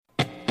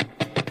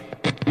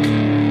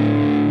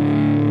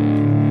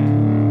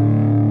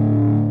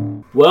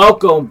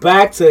Welcome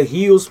back to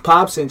Heels,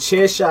 Pops, and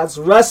Chair Shots,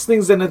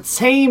 Wrestling's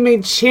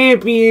Entertainment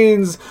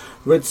Champions,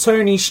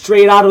 returning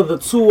straight out of the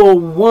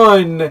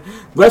 201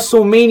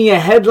 WrestleMania,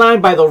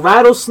 headlined by the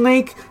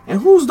Rattlesnake.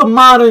 And who's the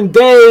modern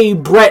day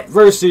Brett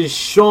versus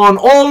Shawn?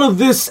 All of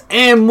this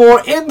and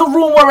more in the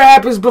room where it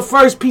happens. But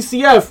first,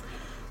 PCF,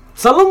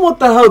 tell them what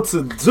the hell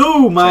to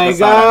do, my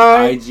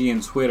guy. IG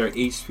and Twitter,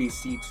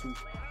 HPC2.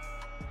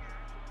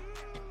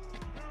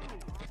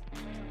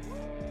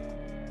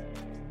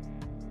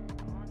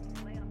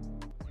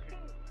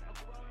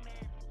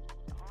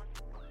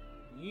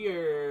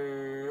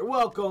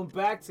 Welcome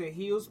back to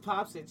Heels,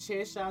 Pops, and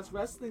Chair Shots,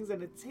 Wrestling's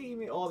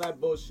Entertainment, all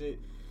that bullshit.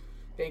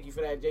 Thank you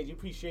for that, JG.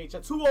 Appreciate you.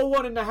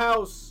 201 in the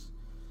house.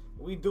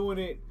 We doing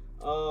it.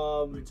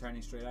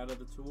 Returning straight out of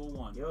the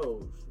 201.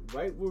 Yo,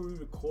 right where we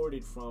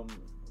recorded from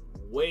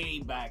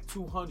way back,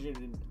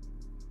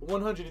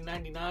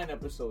 199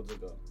 episodes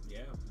ago.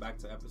 Yeah, back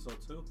to episode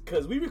 2.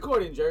 Because we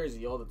record in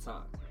Jersey all the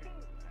time.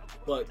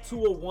 But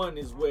 201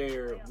 is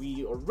where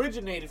we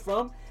originated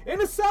from in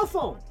a cell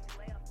phone.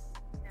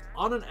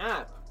 On an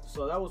app.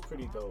 So that was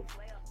pretty dope.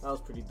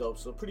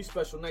 So pretty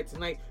special night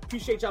tonight.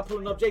 Appreciate y'all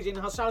pulling up. JJ in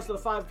the house. Shout out to the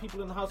 5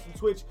 people in the house on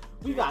Twitch.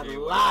 We got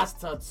lots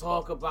to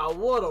talk about.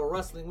 What a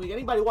wrestling week.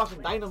 Anybody watching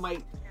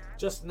Dynamite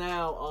just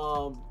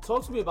now,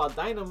 talk to me about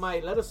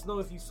Dynamite. Let us know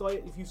if you saw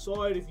it, if you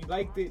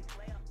liked it.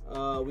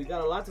 We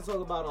got a lot to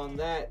talk about on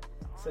that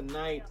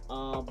tonight.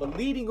 But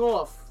leading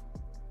off,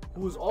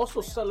 who is also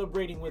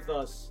celebrating with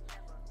us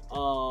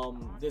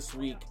this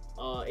week,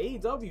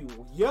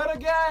 AEW. Yet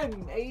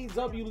again,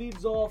 AEW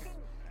leads off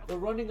the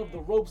running of the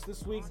ropes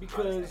this week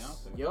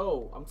because,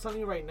 yo, I'm telling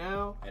you right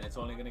now, and it's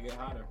only gonna get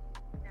hotter.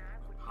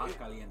 Hot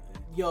caliente.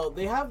 Yo,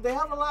 they have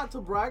a lot to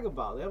brag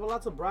about.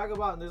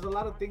 And there's a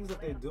lot of things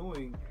that they're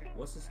doing.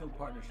 What's this new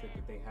partnership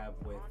that they have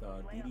with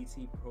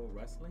DDT Pro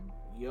Wrestling?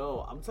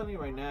 Yo, I'm telling you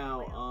right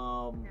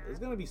now, it's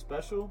gonna be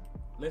special.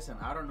 Listen,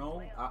 I don't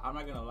know. I'm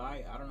not gonna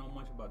lie. I don't know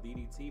much about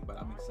DDT, but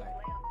I'm excited.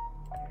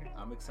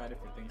 I'm excited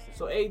for things to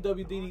So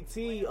AEW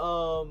DDT,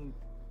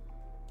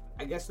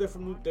 I guess they're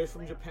from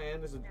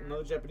Japan. There's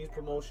another Japanese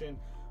promotion.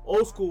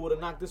 Old School would have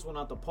knocked this one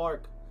out the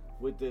park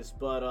with this,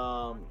 but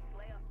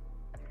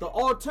the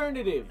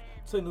alternative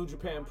to New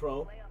Japan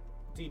Pro,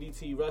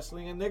 DDT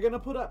Wrestling, and they're gonna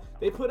put out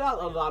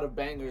a lot of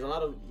bangers, a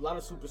lot of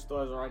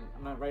superstars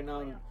right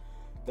now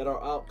that are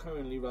out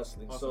currently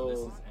wrestling. Also, this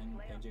is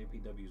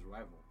NJPW's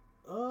rival.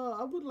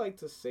 I would like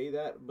to say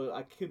that, but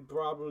I could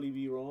probably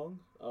be wrong.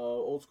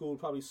 Old School would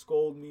probably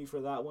scold me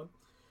for that one.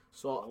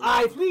 So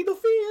I plead the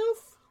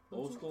fifth.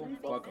 Old School,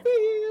 fuck 'em.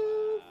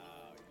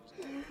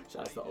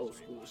 Shout out to Old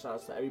School. Shout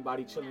out to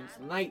everybody chilling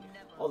tonight.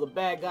 All the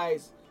bad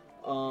guys.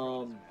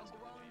 Shout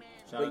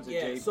out to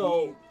JP.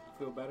 So,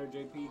 feel better,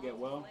 JP. Get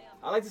well.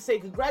 I'd like to say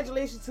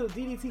congratulations to the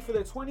DDT for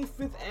their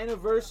 25th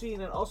anniversary,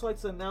 and I'd also like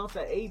to announce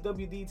that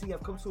AEW DDT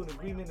have come to an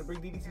agreement to bring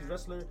DDT's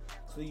wrestler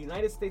to the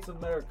United States of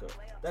America.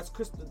 That's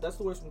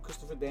the words from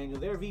Christopher Daniel,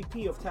 their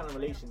VP of Talent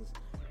Relations.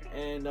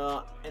 And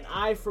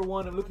I, for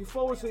one, am looking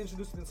forward to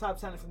introducing the top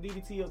talent from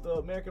DDT of the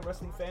American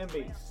wrestling fan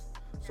base.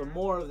 So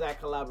more of that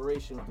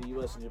collaboration with the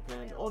U.S. and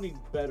Japan. Only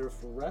better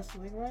for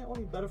wrestling, right?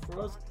 Only better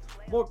for us.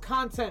 More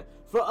content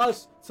for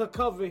us to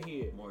cover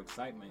here. More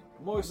excitement.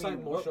 More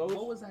shows.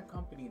 What was that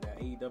company that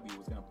AEW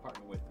was going to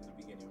partner with in the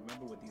beginning?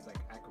 Remember with these like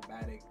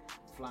acrobatic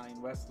flying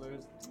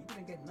wrestlers? You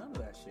didn't get none of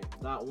that shit.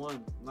 Not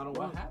one.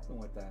 What happened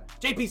with that?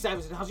 JP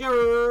Savage in the house.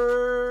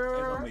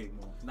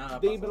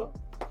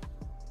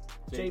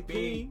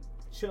 JP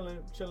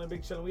chilling,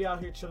 big chilling. We out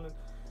here chilling.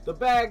 The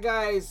bad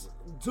guys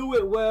do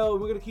it well.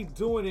 We're gonna keep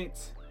doing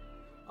it.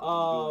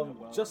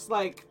 Just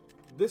like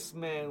this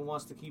man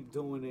wants to keep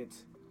doing it.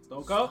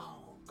 Stone Cold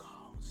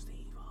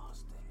Steve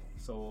Austin.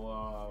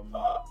 So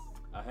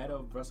ahead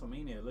of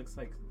WrestleMania, it looks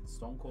like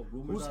Stone Cold.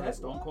 Rumors are that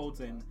Stone Cold's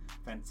in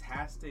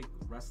fantastic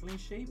wrestling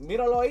shape.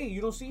 Míralo ahí.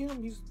 You don't see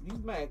him? He's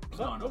mad.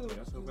 No, but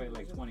that's over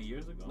like 20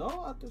 years ago.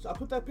 No, I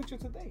put that picture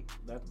today.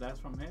 That's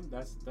from him.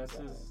 That's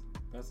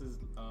his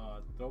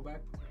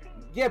throwback.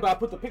 Yeah, but I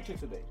put the picture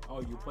today.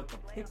 Oh, you put the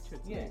picture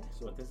today.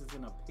 Yeah. But this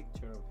isn't a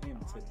picture of him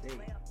today.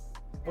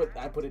 But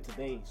I put it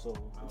today, so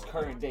it's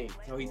current day.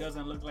 So he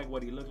doesn't look like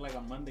what he looked like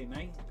on Monday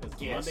night?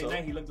 Because Monday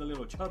night he looked a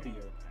little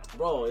chubbier.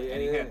 Bro,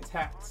 and he had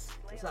tats.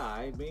 It's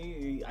alright,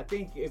 man. I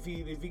think if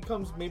he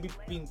comes maybe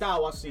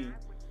pintado así,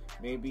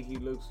 maybe he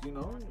looks,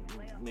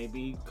 maybe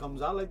he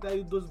comes out like that,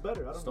 he does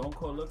better. I don't know. Stone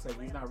Cold looks like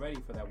he's not ready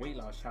for that weight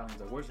loss challenge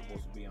that we're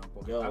supposed to be on.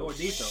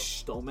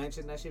 Don't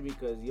mention that shit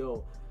because,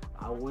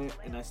 I went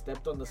and I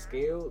stepped on the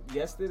scale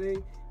yesterday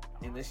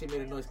and that shit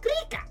made a noise.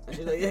 Crica! And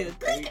she's like, yeah,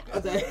 crica! I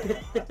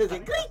was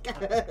like,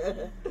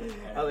 crica!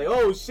 I was like,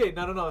 oh shit,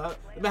 no.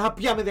 Me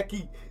hapiame de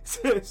aquí.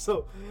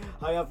 So,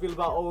 how y'all feel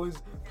about always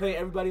playing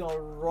everybody on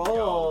Raw?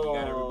 Yo, you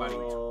got everybody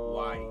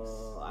twice.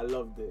 I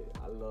loved it.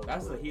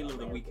 That's the heel of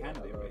the week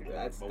candidate right there.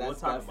 That's we'll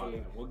talk about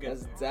it. We'll get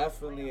there. That's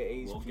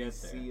definitely an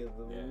HPC of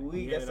the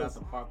week.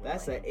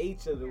 That's an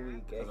H of the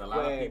week. Because a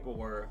lot of people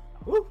were...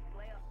 Woo.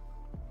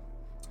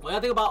 What do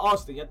you think about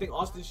Austin? I think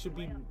Austin should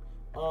be...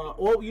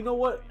 well, you know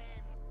what?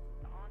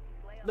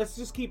 let's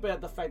just keep it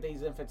at the fact that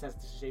he's in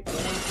fantastic shape. I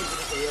don't want to take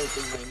this a real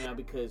thing right now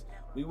because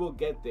we will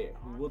get there.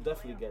 We will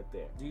definitely get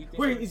there. Do you think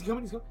Wait, he's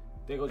coming. He's coming.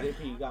 There goes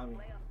JP. You got me.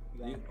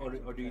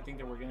 Or do you think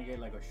that we're gonna get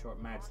like a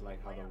short match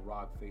like how The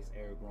Rock faced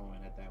Eric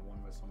Rowan at that one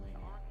WrestleMania?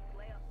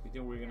 You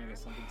think we're gonna get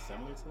something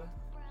similar to that?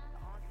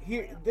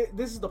 Here,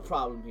 this is the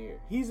problem here.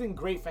 He's in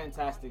great,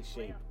 fantastic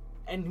shape.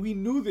 And we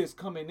knew this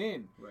coming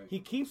in. Right. He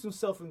keeps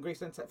himself in great,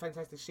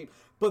 fantastic shape.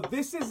 But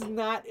this is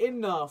not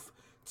enough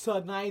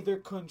to neither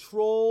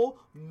control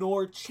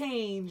nor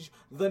change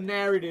the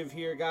narrative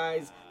here,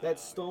 guys. That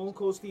Stone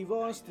Cold Steve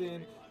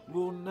Austin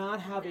will not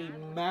have a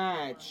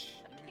match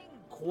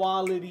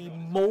quality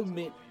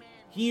moment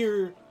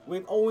here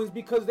with Owens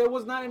because there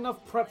was not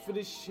enough prep for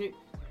this shit.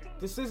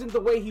 This isn't the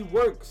way he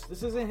works.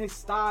 This isn't his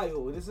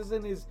style. This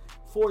isn't his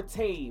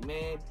forte,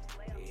 man.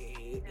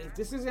 If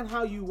this isn't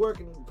how you work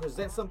and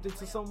present something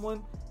to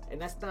someone, and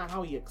that's not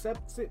how he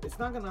accepts it, it's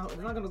not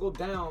gonna go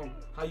down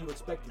how you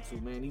expect it to,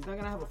 man. He's not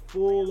gonna have a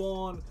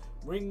full-on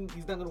ring.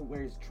 He's not gonna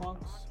wear his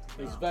trunks.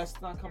 His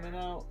vest's not coming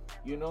out.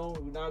 You know,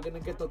 we're not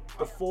gonna get the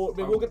four.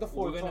 Maybe we'll get the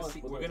four.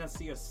 We're gonna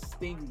see a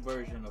Sting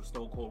version of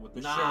Stone Cold with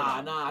the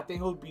shirt. Nah. I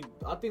think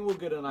we'll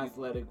get an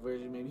athletic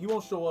version. Maybe he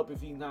won't show up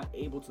if he's not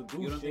able to do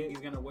shit. You don't think he's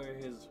gonna wear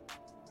his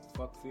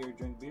 "fuck fear,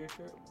 drink beer"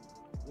 shirt?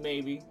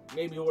 Maybe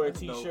he'll wear a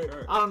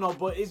t-shirt. I don't know,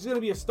 but it's gonna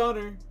be a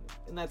stunner,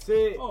 and that's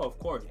it. Oh, of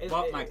course.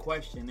 But my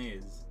question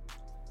is,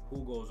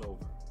 who goes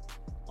over?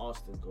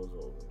 Austin goes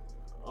over.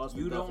 Austin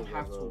you don't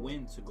have to over.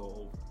 win to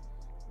go over.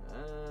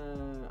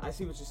 I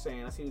see what you're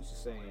saying.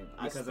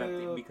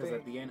 Because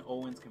at the end,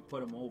 Owens can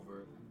put him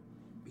over.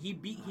 He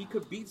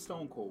could beat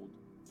Stone Cold,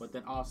 but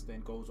then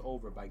Austin goes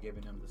over by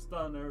giving him the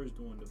stunners,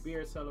 doing the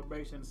beer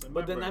celebrations.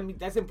 But then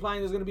that's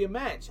implying there's gonna be a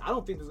match. I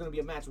don't think there's gonna be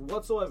a match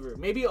whatsoever.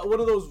 Maybe one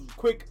of those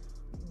quick.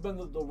 When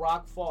the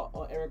Rock fought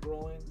Eric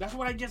Rowan. That's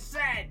what I just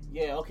said.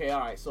 Yeah. Okay.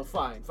 All right. So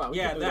fine. We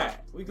can do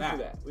that. We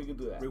can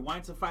do that.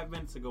 Rewind to 5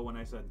 minutes ago when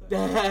I said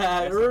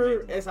that.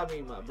 Esa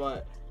misma.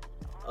 But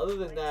other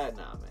than that,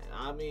 nah, man.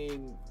 I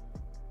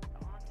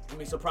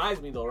mean,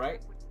 surprise me though, right?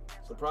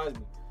 Surprise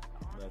me.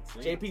 That's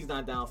it. JP's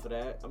not down for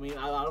that. I mean,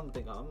 I don't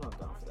think I'm not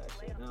down for that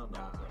shit. No,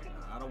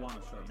 I don't want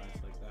a short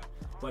match like that.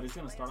 But it's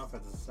gonna start off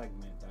as a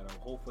segment that'll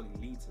hopefully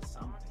lead to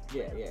something.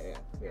 Yeah.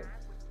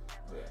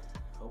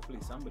 Hopefully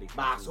somebody.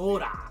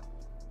 Basura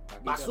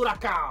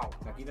cow.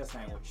 Caquita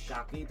sandwich.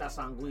 Caquita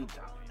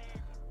sanguita.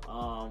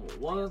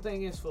 One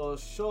thing is for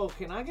sure.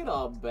 Can I get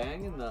a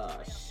bang in the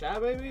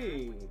chat,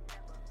 baby?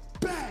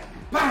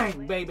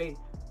 Bang, baby,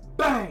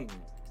 bang.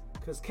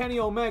 Cause Kenny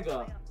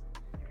Omega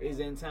is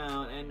in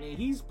town, and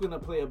he's gonna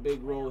play a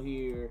big role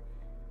here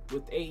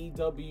with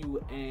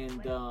AEW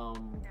and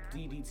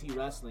DDT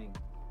Wrestling.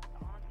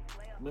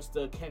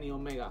 Mr. Kenny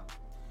Omega.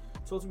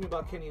 Talk to me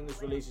about Kenny in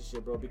this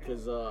relationship, bro,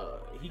 because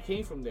he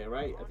came from there,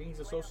 right? I think he's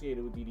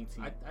associated with DDT.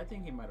 I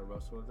think he might have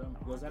wrestled with them.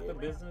 Was that the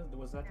business?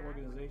 Was that the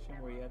organization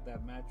where he had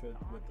that match with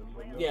the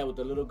little girl? Yeah, with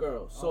the little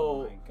girl. So,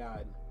 oh my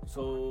God.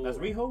 So that's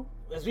Riho?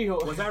 That's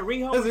Riho. Was that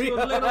Riho when she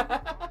was little?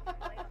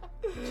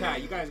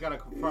 Chat, you guys gotta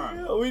confirm.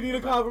 Yeah, we need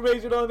a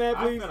confirmation on that,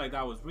 please. I feel like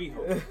that was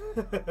Riho.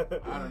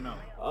 I don't know.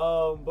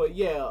 But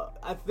yeah,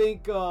 I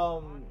think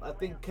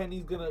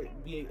Kenny's gonna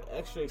be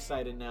extra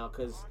excited now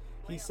because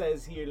he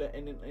says here,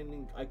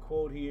 and I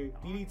quote here,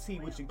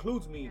 DDT, which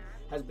includes me,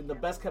 has been the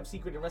best kept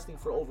secret in wrestling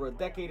for over a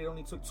decade. It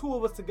only took two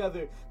of us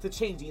together to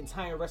change the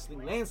entire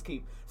wrestling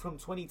landscape from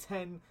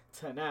 2010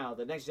 to now.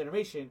 The next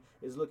generation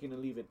is looking to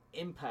leave an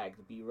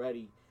impact. Be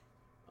ready.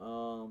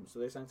 So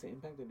they're saying to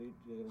Impact? They're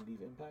going to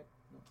leave Impact?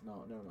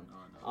 No, never mind.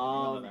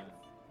 No.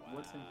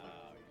 What's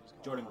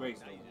Impact? Jordan Grace.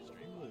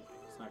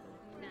 It's not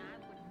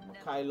going to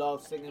Kai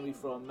Love singing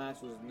before a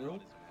match was new.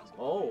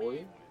 Oh,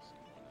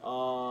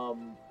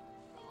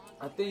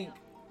 I think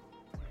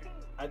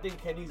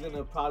Kenny's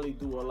gonna probably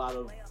do a lot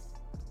of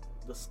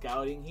the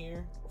scouting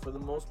here for the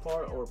most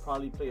part, or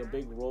probably play a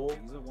big role.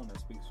 He's the one that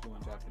speaks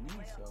fluent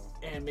Japanese, so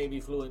and maybe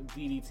fluent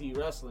DDT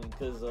wrestling,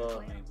 because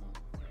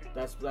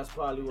that's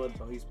probably what.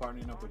 So he's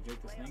partnering up with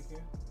Jake the Snake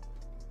here.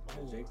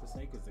 Oh. Jake the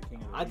Snake is the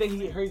king of the I think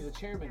he's the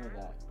chairman of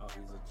that. Oh,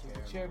 he's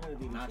the chairman of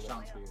DDT. Not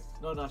Sean Spears.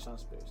 No, not Sean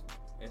Spears.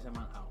 Ese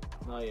man out.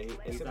 No, yeah,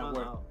 he's not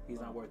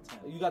worth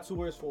 10. You got 2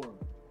 words for him.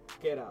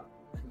 Get out.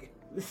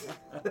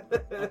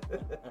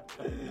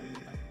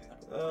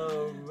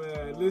 Oh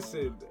man,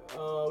 listen.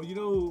 You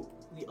know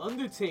the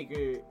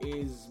Undertaker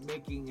is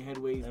making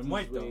headways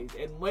these ways.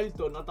 El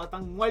muerto, no está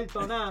tan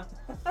muerto na.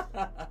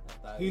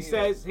 He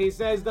says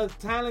the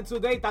talent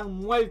today tan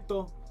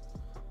muerto.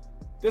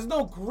 There's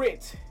no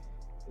grit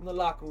in the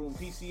locker room.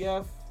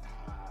 PCF,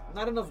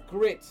 not enough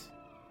grit.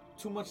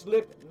 Too much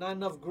lip, not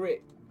enough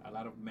grit. A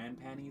lot of man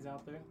panties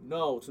out there.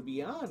 No, to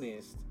be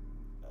honest,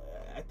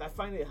 I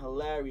find it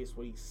hilarious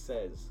what he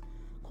says.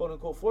 Quote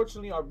unquote,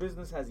 fortunately, our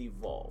business has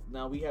evolved.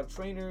 Now we have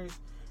trainers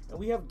and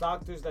we have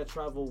doctors that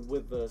travel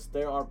with us.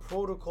 There are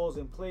protocols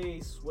in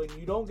place when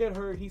you don't get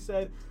hurt, he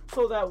said,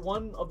 so that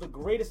one of the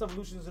greatest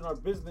evolutions in our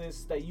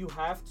business that you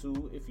have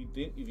to, if you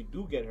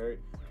do get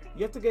hurt,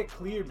 you have to get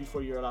cleared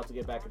before you're allowed to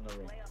get back in the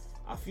ring.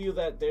 I feel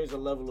that there's a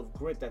level of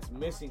grit that's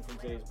missing from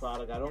today's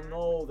product. I don't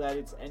know that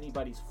it's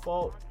anybody's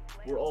fault.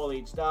 We're all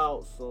aged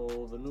out,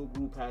 so the new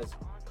group has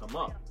come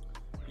up.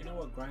 You know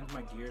what grinds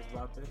my gears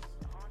about this?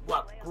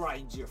 What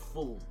grinds your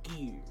full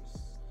gears?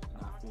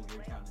 Not full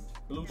gear challenge.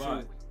 Blue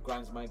Chew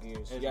grinds my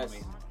gears. Yes.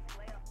 Amazing.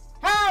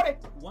 Howdy!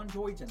 One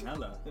Joey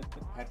Janela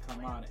had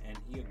come out and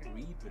he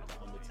agreed with the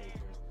Undertaker,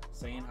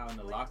 saying how in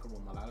the locker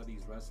room a lot of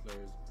these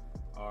wrestlers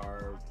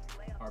are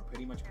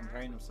pretty much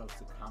comparing themselves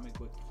to comic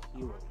book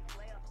heroes.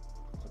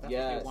 But that's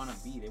what they want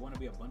to be. They want to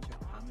be a bunch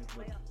of comic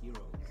book heroes.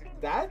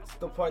 That's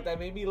the part that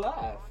made me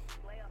laugh,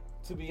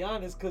 to be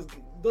honest, because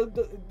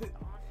the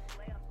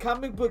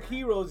comic book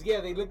heroes,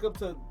 yeah, they look up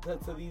to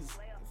these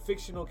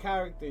fictional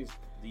characters.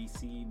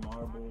 DC,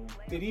 Marvel.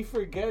 Did he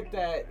forget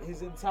that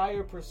his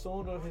entire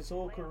persona, his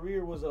whole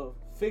career was a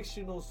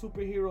fictional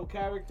superhero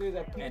character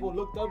that people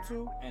looked up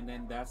to? And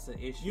then that's the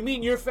issue. You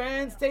mean your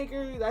fans,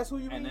 Taker? That's who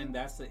you mean? And then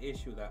that's the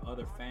issue that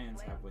other fans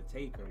have with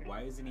Taker.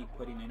 Why isn't he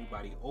putting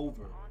anybody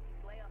over?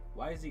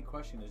 Why is he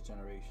crushing his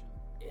generation?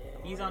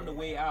 He's on the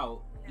way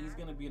out. He's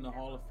going to be in the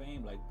Hall of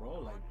Fame. Like, bro,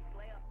 like,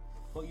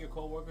 put your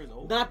co-workers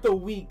over. Not the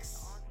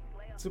weeks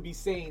to be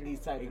saying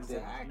these type of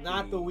things.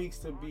 Not the weeks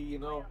to be, you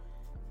know.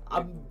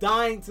 I'm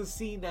dying to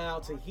see now,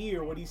 to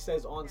hear what he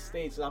says on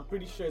stage. I'm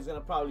pretty sure it's going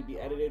to probably be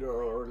edited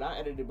or not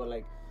edited, but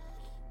like,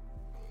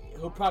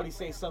 he'll probably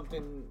say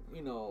something,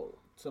 you know,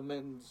 to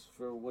amends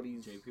for what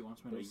he's... JP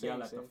wants me to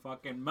yell at the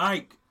fucking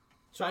mic.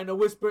 Trying to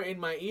whisper in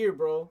my ear,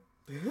 bro.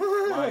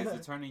 Why? Is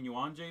it turning you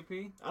on,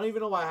 JP? I don't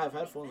even know why I have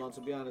headphones on,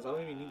 to be honest. I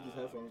don't even need these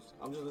headphones.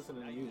 I'm just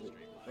listening to music.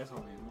 That's all,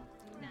 man.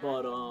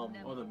 But, oh,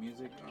 the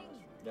music?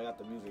 I got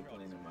the music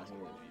playing in my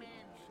ear.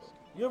 So.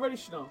 You already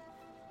should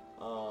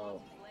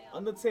know.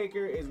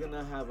 Undertaker is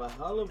gonna have a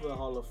hell of a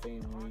Hall of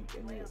Fame week,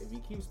 and if he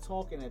keeps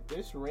talking at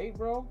this rate,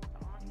 bro,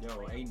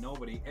 yo, ain't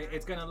nobody.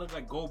 It's gonna look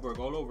like Goldberg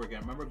all over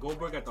again. Remember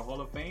Goldberg at the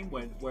Hall of Fame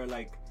where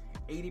like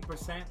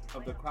 80%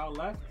 of the crowd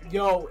left?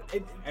 Yo,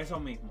 eso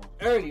mismo.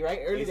 Early,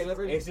 right? Early.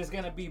 It's just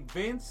gonna be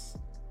Vince,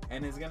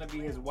 and it's gonna be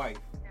his wife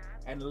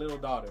and the little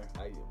daughter.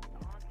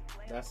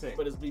 That's it.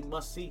 But it's be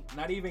must see.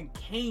 Not even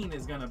Kane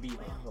is gonna be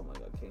there. Oh my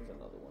God, Kane's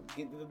another one.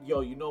 Yo,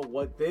 you know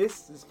what?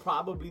 This is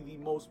probably the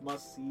most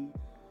must see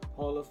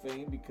Hall of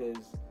Fame,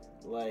 because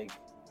like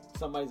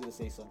somebody's gonna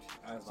say some shit.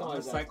 As long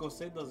as Psycho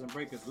Sid doesn't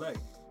break his leg.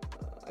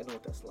 I know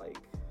what that's like.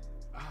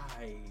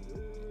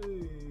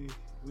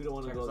 We don't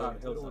want to go there.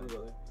 We don't want to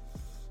go there.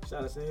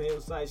 Shout out to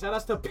Hillside. Shout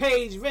out to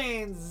Paige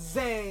Van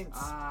Zandt.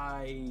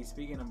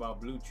 Speaking about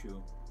Blue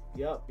Chew.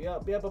 Yep.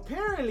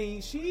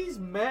 Apparently, she's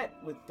met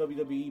with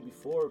WWE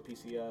before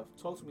PCF.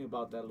 Talk to me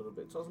about that a little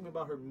bit. Talk to me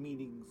about her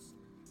meetings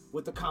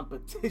with the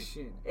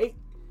competition. Hey.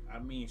 I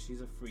mean,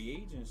 she's a free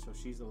agent, so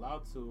she's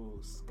allowed to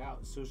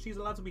scout. So she's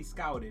allowed to be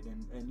scouted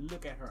and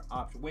look at her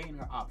options, weighing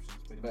her options,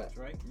 pretty much,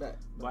 right?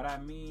 But I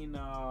mean,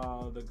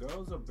 the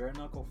girl's a bare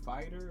knuckle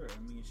fighter.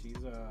 I mean,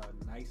 she's a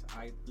nice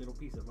little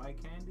piece of eye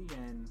candy,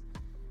 and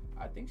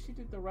I think she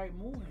did the right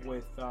move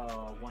with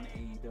one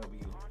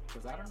AEW,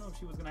 because I don't know if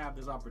she was gonna have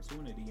this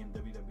opportunity in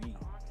WWE.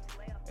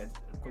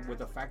 With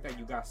the fact that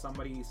you got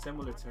somebody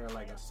similar to her,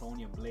 like a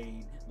Sonya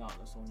Blade.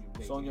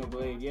 Sonya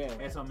Blade, yeah.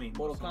 That's what I mean.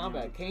 Mortal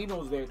Kombat.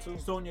 Kano's there too.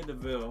 Sonya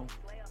Deville.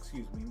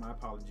 Excuse me, my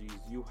apologies.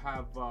 You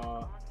have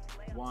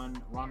one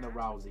Ronda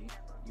Rousey.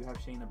 You have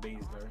Shayna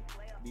Baszler.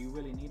 Do you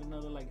really need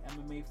another like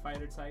MMA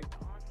fighter type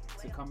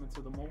to come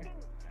into the mold?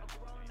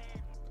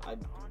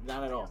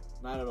 Not at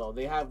all.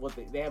 They have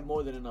they have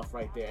more than enough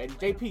right there. And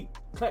JP,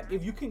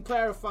 if you can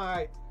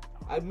clarify.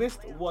 I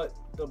missed what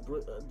the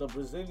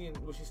Brazilian,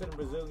 what she said in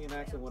Brazilian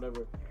accent,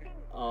 whatever.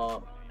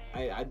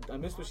 I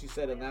missed what she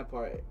said in that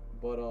part,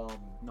 but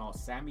no,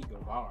 Sammy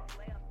Guevara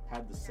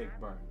had the sick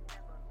burn.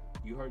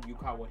 You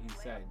caught what he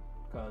said,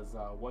 because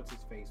what's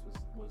his face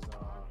was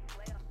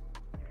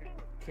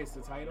kiss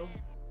the title,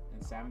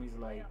 and Sammy's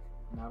like,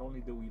 not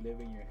only do we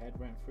live in your head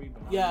rent free,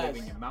 but now we live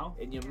in your mouth.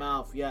 In your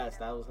mouth, yes,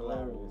 that was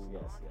hilarious.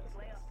 Yes.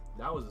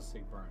 That was a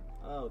sick burn.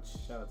 Ouch.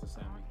 Shout out to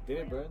Sammy. Did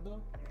it burn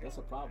though? That's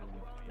a problem.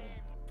 Yeah.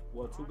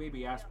 Well, 2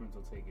 baby aspirins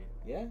will take it.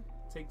 Yeah?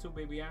 Take 2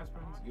 baby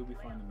aspirins, you'll be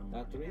fine in the morning.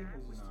 Not 3?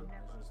 It's just 2.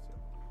 It's just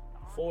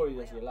 2. 4,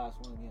 that's your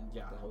last one,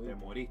 yeah. Te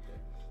moriste.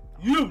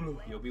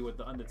 You'll be with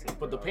the Undertaker.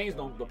 But the pain's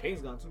gone too.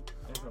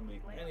 That's what I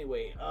mean.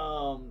 Anyway,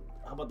 how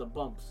about the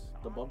bumps?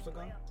 The bumps are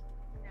gone?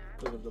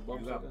 Because if the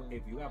bumps are gone.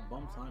 If you got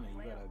bumps on it,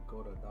 you gotta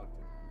go to a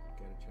doctor,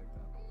 get it checked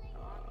out.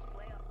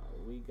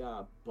 We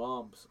got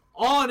bumps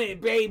on it,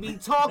 baby.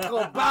 Talk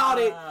about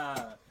it.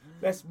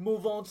 Let's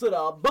move on to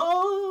the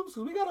bumps.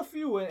 We got a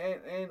few,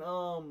 and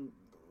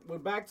we're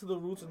back to the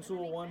roots in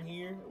 201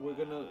 here. We're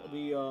gonna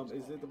be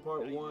is it the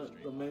part 1?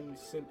 The men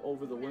simp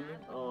over the women?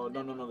 Oh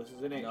no, this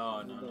isn't it.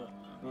 No.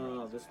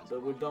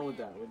 We're done with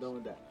that.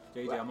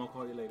 JJ, right. I'm gonna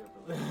call you later,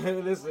 bro.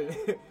 Listen,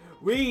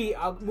 we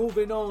are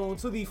moving on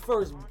to the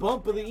first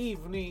bump of the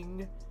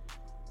evening.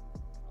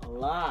 A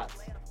lot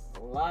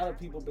of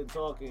people been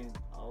talking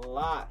a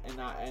lot,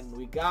 and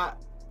we got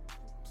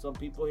some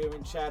people here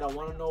in chat. I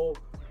want to know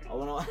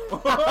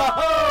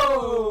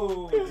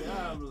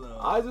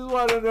I just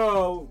want to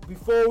know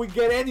before we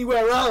get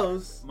anywhere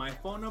else. My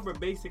phone number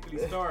basically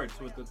starts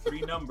with the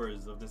 3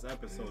 numbers of this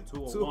episode: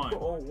 201.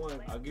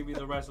 201. I'll give you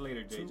the rest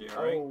later, JJ.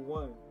 All right.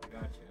 201.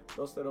 Gotcha.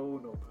 Dos de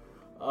uno.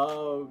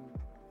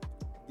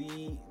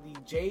 The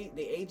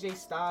AJ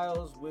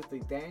Styles with the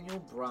Daniel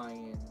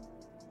Bryan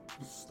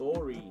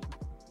story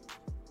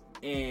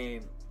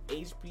and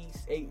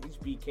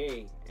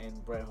HBK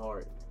and Bret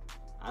Hart.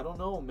 I don't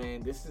know,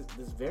 man. This is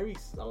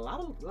a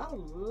lot of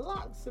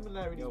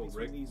similarities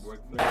between these.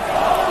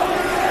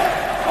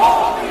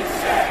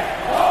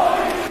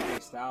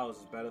 AJ Styles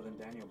is better than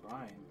Daniel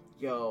Bryan.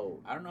 Yo,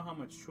 I don't know how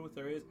much truth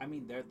there is. I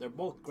mean, they're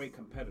both great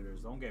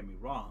competitors. Don't get me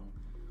wrong,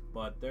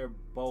 but they're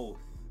both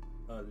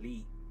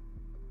elite.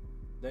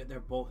 They're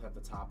both at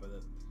the top of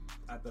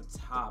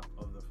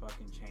the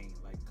fucking chain.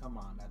 Like, come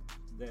on,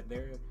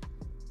 they're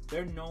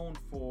known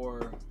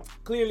for.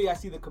 Clearly, I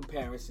see the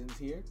comparisons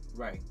here.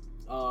 Right.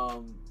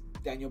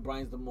 Daniel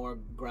Bryan's the more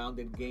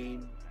grounded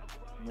game,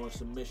 more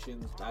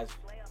submissions, as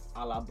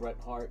a la Bret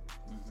Hart.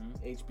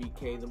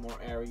 HBK the more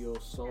aerial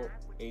assault.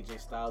 AJ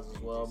Styles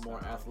as well,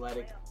 more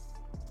athletic.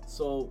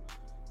 So,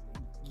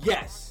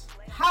 yes.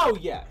 How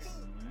yes?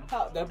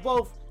 How, they're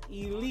both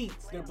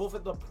elites. They're both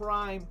at the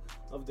prime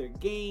of their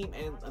game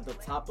and at the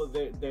top of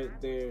their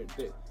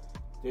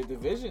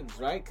divisions,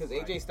 right? Because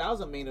AJ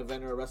Styles a main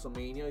eventer at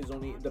WrestleMania. He's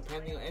only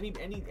depending on any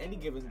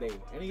given day,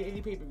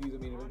 any pay-per-view. I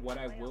mean, what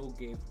I will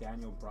give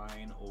Daniel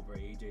Bryan over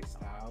AJ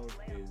Styles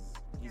is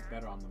he's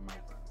better on the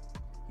mic.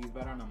 He's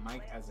better on the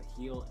mic as a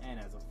heel and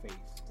as a face.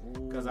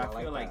 Because I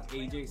feel like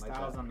AJ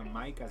Styles on the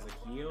mic as a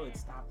heel,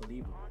 it's not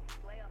believable.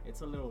 It's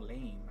a little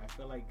lame. I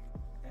feel like,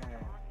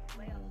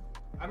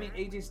 I mean,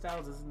 AJ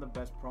Styles isn't the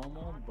best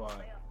promo,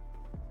 but.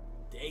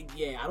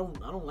 Yeah, I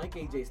don't like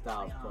AJ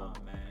Styles, bro.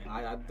 Man.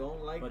 I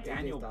don't like. But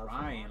Daniel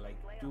Bryan, like,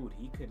 dude,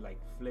 he could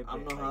like flip. I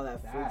don't know how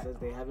that fits. As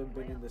they haven't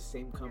been in the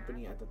same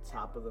company at the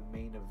top of the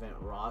main event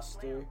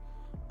roster.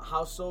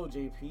 How so,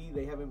 JP?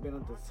 They haven't been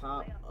at the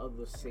top of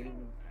the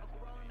same.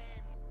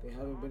 They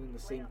haven't been in the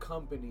same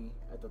company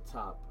at the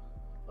top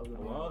of the.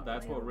 Well,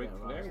 that's what Ric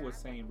Flair was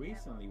saying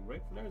recently.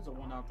 Ric Flair's the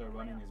one out there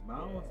running his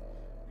mouth,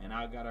 and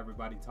I got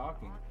everybody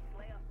talking.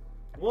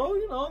 Well,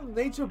 you know,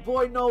 Nature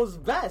Boy knows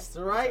best,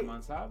 right?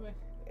 Tu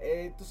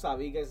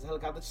sabes, you guys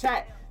help out the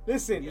chat.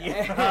 Listen,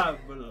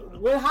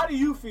 well, how do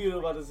you feel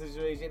about the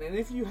situation? And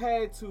if you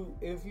had to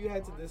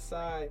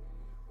decide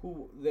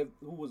who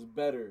was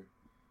better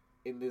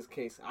in this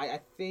case, I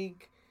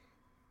think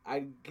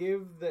I'd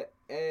give the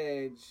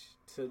edge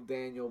to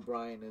Daniel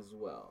Bryan as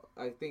well.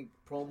 I think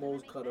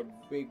promos cut a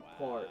big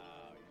part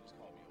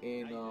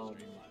in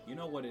you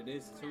know what it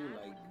is too,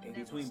 like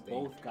between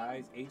both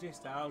guys. AJ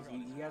Styles,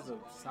 he has a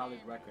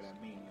solid record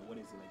at Mania. What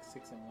is it, like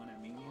 6-1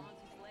 at Mania?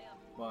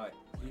 But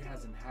he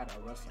hasn't had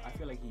I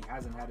feel like he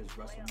hasn't had his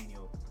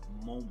WrestleMania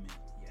moment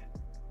yet.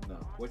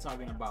 No. We're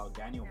talking about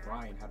Daniel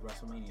Bryan had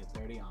WrestleMania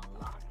 30 on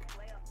lock.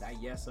 That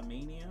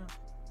Yes-a-Mania,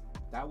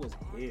 that was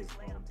his,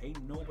 bro.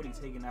 Ain't nobody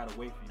taking that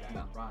away from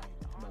Daniel Bryan.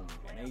 No.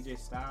 And AJ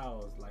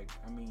Styles, like,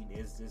 I mean,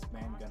 is this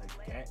man gonna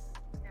get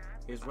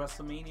his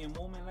WrestleMania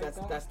moment like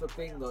that? That's the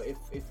thing, though. If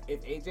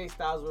AJ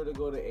Styles were to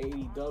go to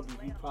AEW,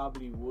 he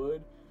probably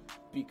would,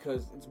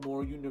 because it's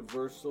more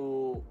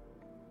universal,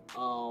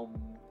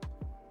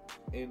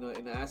 in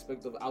an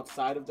aspect of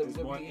outside of WWE.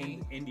 It's more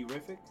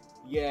indie-rific?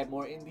 Yeah,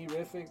 more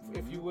indie-rific,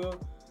 if you will.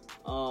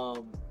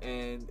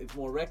 And it's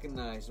more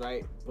recognized,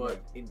 right?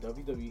 But in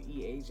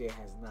WWE, AJ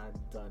has not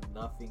done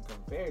nothing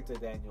compared to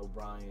Daniel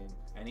Bryan.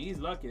 And he's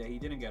lucky that he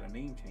didn't get a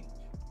name change.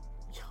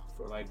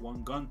 For like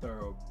one Gunther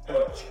or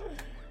Butch.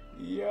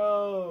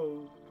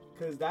 Yo,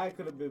 because that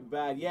could have been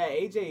bad. Yeah,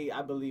 AJ,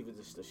 I believe, is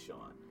just the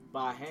Shawn.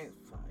 By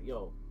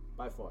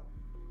far.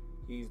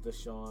 He's the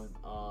Shawn.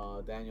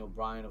 Daniel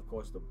Bryan, of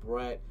course, the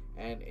Bret.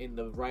 And in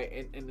the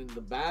in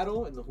the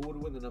battle, and who would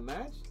win in the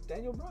match?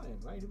 Daniel Bryan,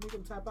 right? He make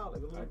him tap out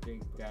like a little. I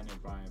think Daniel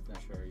Bryan for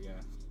sure,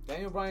 yeah.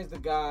 Daniel Bryan's the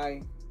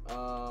guy.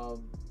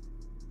 The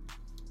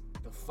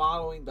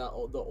following, the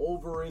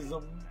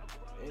overism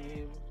in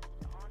him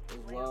as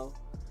well.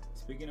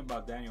 Speaking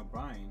about Daniel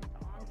Bryan,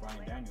 or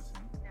Bryan Danielson,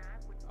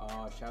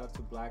 shout out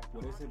to Black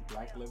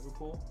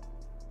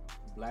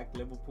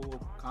Liverpool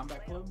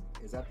Combat Club.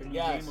 Is that the new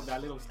name of that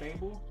little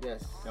stable?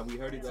 Yes. That we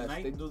heard it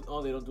tonight? They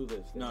don't do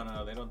this.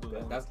 No, they don't do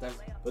that. That's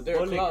but they're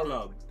Bullet a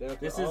club.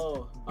 This is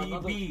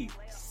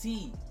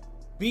BBC.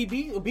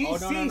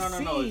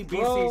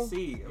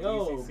 BCC, bro.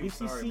 Yo,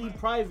 BCC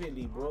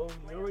privately, bro.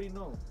 You already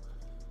know.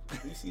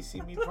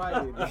 BCC me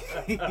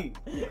privately.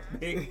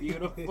 Big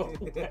beautiful.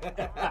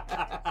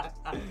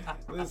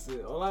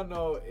 Listen, all I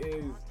know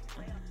is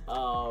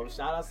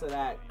shout out to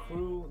that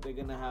crew. They're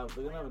gonna have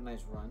a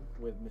nice run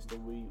with Mr.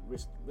 Regal.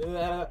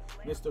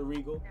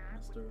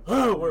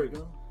 Words.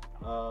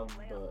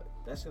 But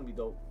that's gonna be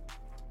dope.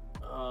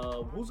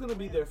 Who's gonna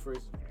be there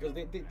first? Because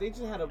they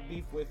just had a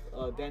beef with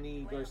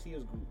Danny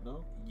Garcia's group,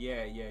 no?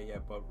 Yeah.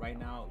 But right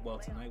now,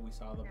 tonight we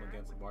saw them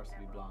against the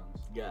Varsity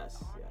Blondes.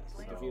 Yes.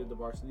 They defeated the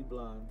Varsity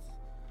Blondes.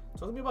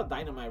 Talk to me about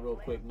Dynamite real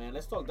quick, man.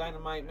 Let's talk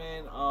Dynamite,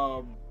 man.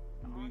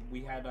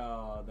 we had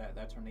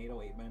that tornado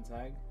 8-man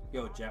tag.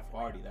 Yo, Jeff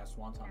Hardy, that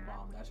Swanton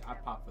bomb. I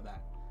popped for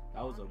that.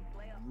 That was a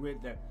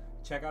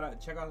check out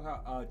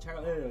how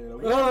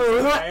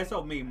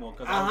eso mismo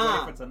because I was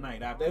ready for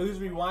tonight. He was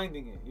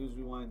rewinding it.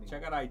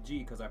 Check out IG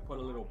because I put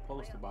a little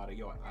post about it.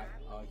 Yo,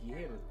 he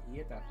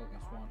hit that fucking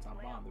Swanton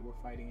bomb. They were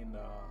fighting in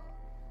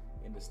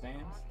the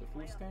stands, the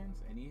food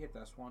stands, and he hit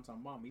that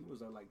Swanton bomb. He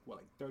was like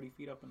 30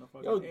 feet up in the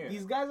fucking air.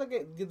 These guys are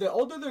the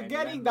older they're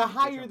getting, the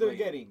higher they're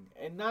getting,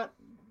 and not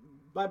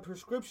by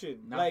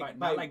prescription. Not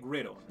like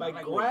Riddle. By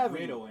not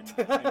gravity. Like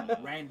Riddle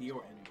and Randy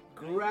Orton.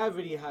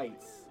 Gravity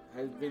heights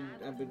have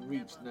been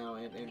reached now,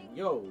 and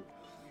yo,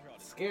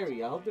 it's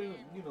scary. I hope they,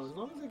 as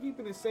long as they're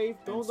keeping it safe,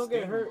 don't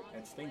get hurt.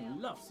 And Sting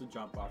loves to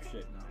jump off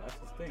shit now. That's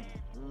his thing.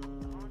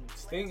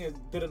 Sting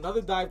did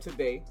another dive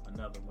today.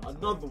 Another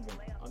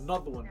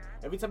one.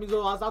 Every time he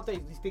goes out there,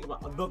 he's thinking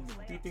about another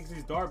one. He thinks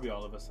he's Darby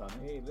all of a sudden.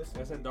 Hey, listen.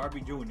 That's a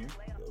Darby Jr.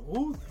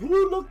 Who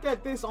looked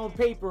at this on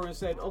paper and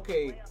said,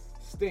 okay,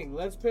 Sting,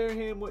 let's pair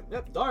him with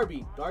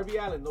Darby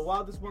Allin, the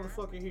wildest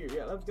motherfucker here.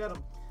 Yeah, let's get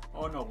him.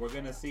 Oh no, we're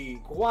gonna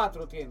see.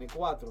 Cuatro tiene.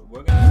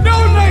 No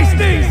nice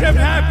things have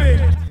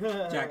happened.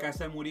 Jackass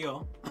se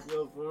murió.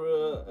 Yo, for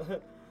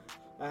real.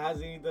 I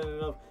hasn't even done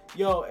enough.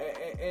 Yo,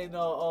 and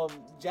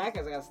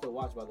Jackass I gotta still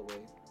watch, by the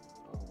way.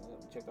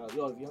 Check out.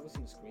 Yo, if you haven't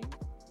seen Scream,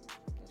 that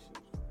shit was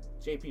fun.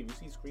 JP, have you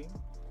seen Scream?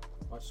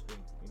 Watch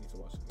Scream. You need to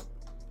watch Scream,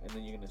 and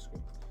then you're gonna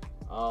scream.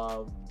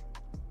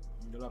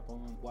 Yo la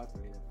pongo en 4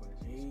 y después.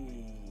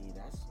 Hey,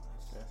 that's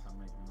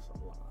amazing. That's a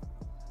lot.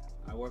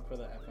 I work for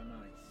the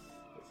FMI.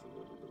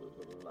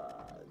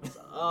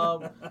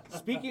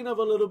 Speaking of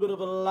a little bit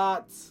of a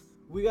lot,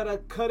 we gotta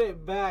cut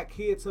it back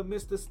here to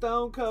Mr.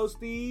 Stone Cold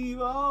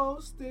Steve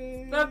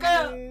Austin.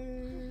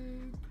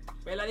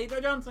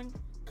 Peladito Johnson.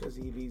 Cause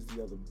he leads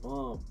the other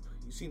bump.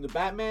 You seen the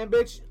Batman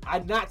bitch?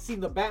 I've not seen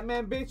the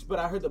Batman bitch, but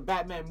I heard the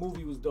Batman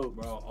movie was dope.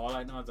 Bro, all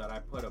I know is that I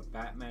put a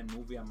Batman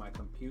movie on my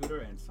computer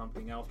and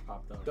something else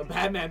popped up. The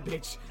Batman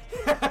bitch.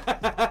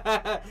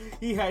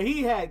 he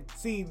had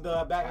seen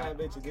the Batman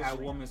bitch.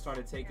 Catwoman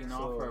started taking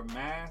off her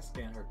mask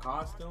and her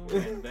costume,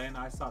 and then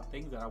I saw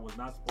things that I was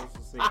not supposed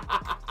to see.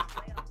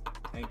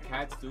 And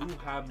cats do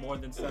have more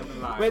than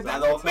 7 lives. But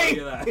that don't tell mean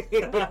you that.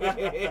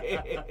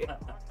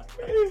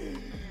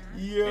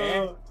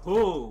 Yeah.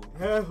 Who?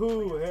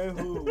 Who?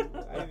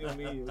 I didn't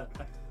mean you.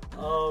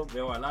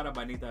 There were a lot of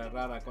manitas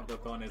raras con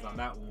totones on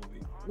that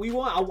movie.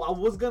 I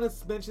was gonna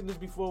mention this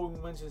before we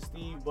mentioned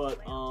Steve, but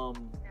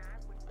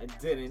I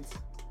didn't.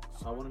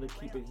 So I wanted to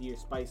keep it here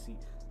spicy.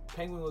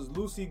 Penguin was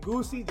loosey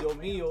goosey. Dios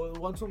mío,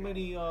 one too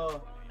many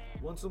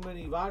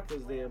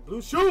vodkas there.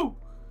 Blue shoe.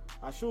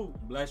 I shoot.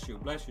 Bless you,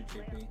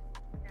 JP.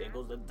 There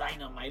goes the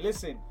dynamite.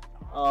 Listen,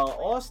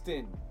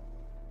 Austin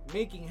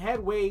making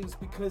headwaves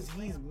because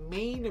he's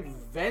main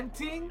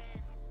eventing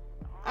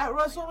at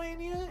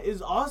WrestleMania.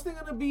 Is Austin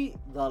gonna be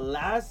the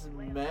last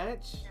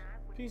match?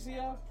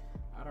 PCF?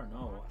 I don't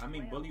know. I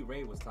mean, Bully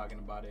Ray was talking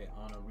about it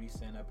on a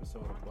recent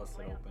episode of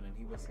Busted Open, and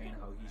he was saying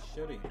how he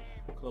shouldn't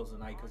close the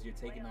night because you're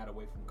taking that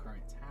away from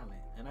current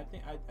talent. And I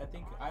think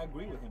I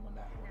agree with him on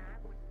that one.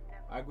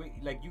 I agree.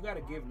 Like, you got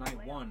to give night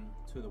 1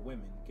 to the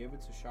women. Give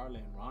it to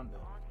Charlotte and Ronda.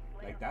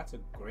 Like, that's a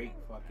great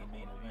fucking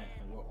main event,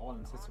 and we're all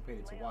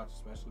anticipated to watch,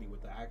 especially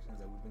with the actions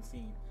that we've been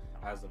seeing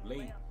as of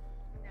late.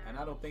 And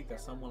I don't think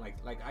that someone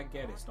like I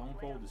get it. Stone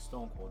Cold is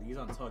Stone Cold. He's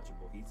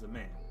untouchable. He's a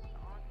man.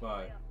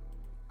 But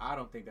I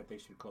don't think that they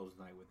should close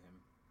the night with him.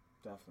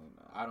 Definitely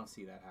not. I don't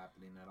see that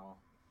happening at all.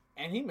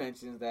 And he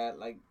mentions that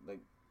like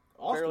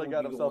barely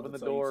got himself in the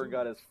door,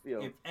 got his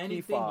if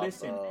anything,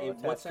 listen, if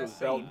what's that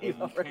saying? If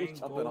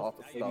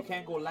you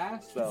can't go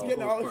last, so, he's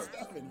getting all his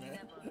stuff in, man.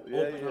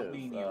 Yeah,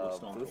 he is.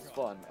 So this is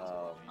fun.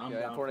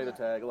 Tornado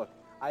tag. Look,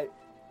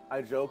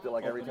 I joke that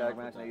like every tag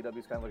match in AEW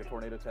is kind of like a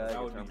tornado tag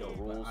in terms of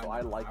the rules, so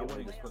I like it when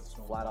they just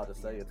flat out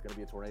just say it's going to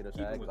be a tornado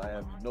tag, because I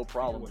have no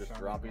problem just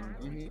dropping.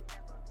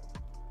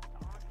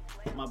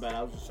 My bad,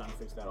 I was just trying to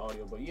fix that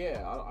audio, but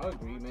yeah, I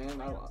agree,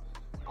 man.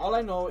 All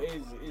I know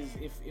is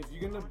if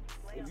you're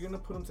gonna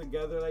put them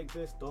together like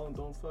this,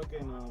 don't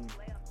fucking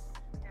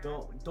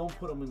don't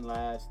put them in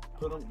last.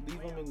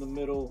 Leave them in the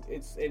middle.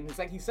 It's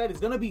like he said, it's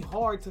gonna be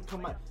hard to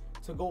come out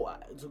to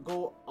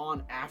go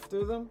on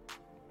after them.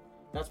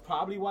 That's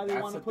probably why they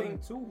want to put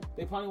it too.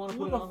 They probably want to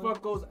put it on. Who the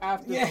fuck goes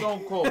after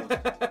Stone Cold?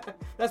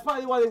 That's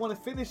probably why they want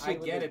to finish it. I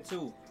get it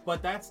too,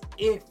 but that's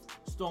if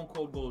Stone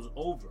Cold goes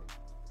over.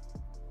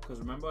 Because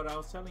remember what I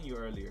was telling you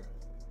earlier.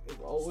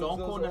 Stone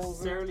Cold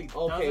necessarily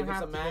doesn't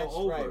have to go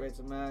over. Right, it's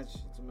a match.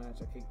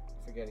 I keep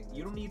forgetting.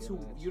 You don't need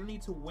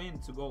to win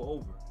to go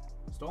over.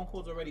 Stone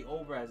Cold's already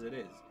over as it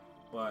is.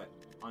 But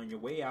on your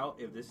way out,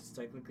 if this is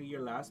technically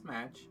your last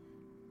match,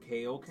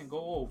 KO can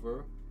go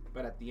over.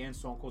 But at the end,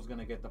 Stone Cold's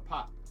gonna get the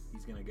pop.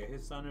 He's gonna get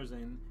his Sunners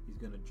in. He's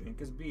gonna drink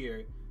his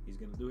beer. He's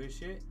gonna do his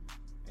shit,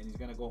 and he's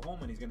gonna go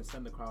home and he's gonna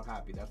send the crowd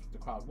happy. That's what the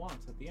crowd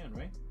wants at the end,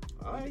 right?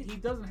 All right. He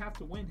doesn't have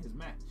to win his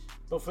match.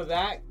 But for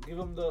that, give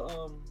him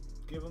the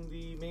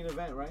main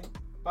event, right?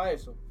 By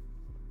yourself.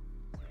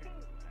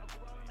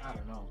 I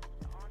don't know.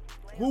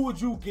 Who would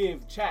you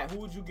give, chat? Who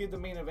would you give the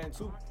main event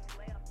to?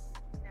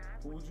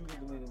 Who would you give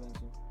the main event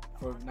to?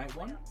 For night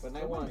one? For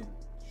night one.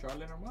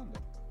 Charlotte and Ronda.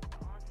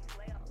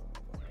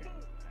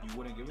 You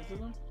wouldn't give it to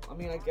them? I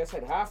mean, I guess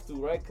I'd have to,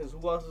 right? Because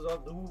who else is on?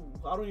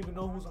 I don't even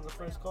know who's on the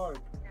first card.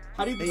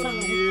 How do you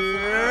decide?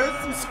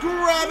 Yes,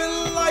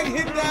 subscribing, like,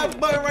 hit that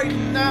button right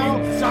now.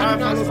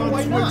 Follow us on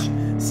Twitch,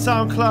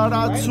 SoundCloud,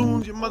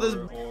 iTunes, your mother's.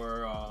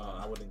 Or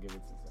I wouldn't give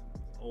it to them.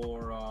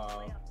 Or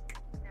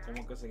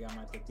 ¿cómo que se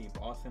llama este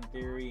tipo? Austin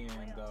Theory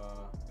and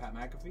Pat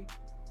McAfee.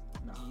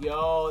 No.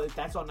 Yo, if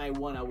that's on night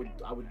one, I would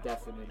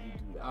definitely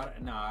do that.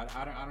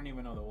 I don't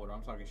even know the order.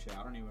 I'm talking shit.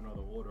 I don't even know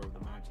the order of the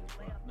matches.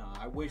 But no,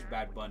 I wish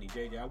Bad Bunny,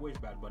 JJ. I wish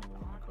Bad Bunny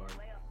was on the card.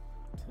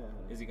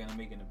 Is he gonna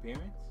make an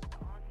appearance?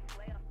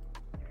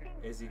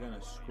 Is he gonna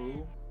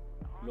screw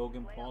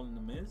Logan Paul and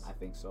The Miz? I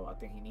think so. I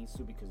think he needs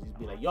to because he's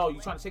be like, yo,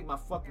 you trying to take my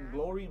fucking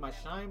glory, my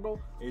shine, bro?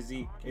 Is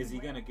he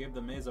gonna give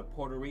The Miz a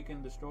Puerto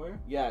Rican destroyer?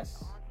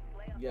 Yes,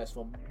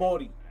 from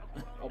Body.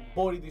 A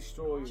body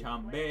destroyer.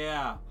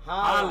 Chambea.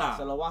 Hala.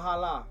 Se lo va a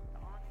jalar.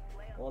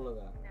 All of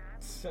that.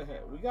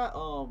 We got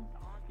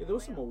there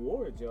was some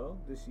awards, yo,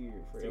 this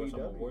year for AEW. There was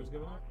some awards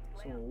given out?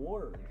 Some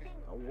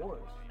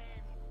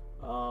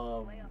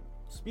awards.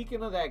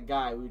 Speaking of that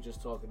guy we were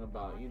just talking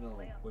about, you know,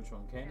 which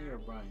one, Kenny or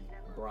Brian?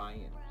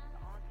 Brian.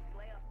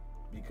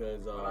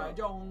 Because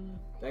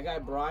that guy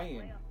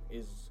Brian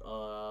is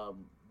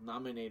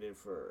nominated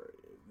for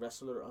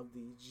Wrestler of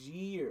the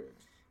Year.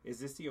 Is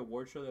this the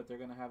award show that they're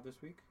gonna have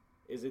this week?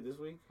 Is it this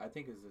week? I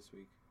think it's this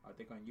week. I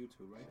think on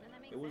YouTube, right?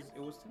 It was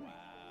tonight.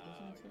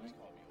 Wasn't it tonight?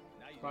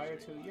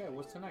 It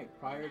was tonight.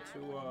 Prior to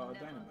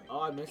Dynamite.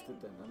 Oh, I missed it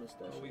then. I missed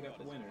that. Oh, we got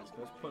the winners.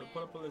 Let's put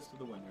up a list of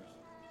the winners.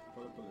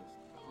 Put up a list.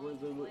 Where's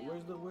the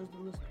list of the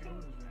winners?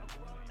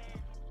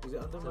 Is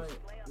it under my?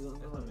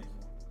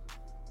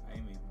 I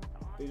mean,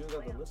 they just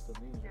got the list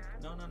of names.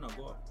 No.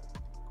 Go up.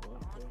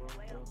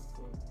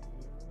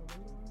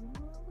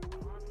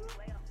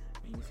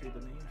 You see the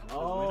names?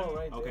 Oh,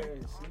 right okay.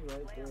 there.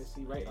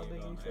 See right under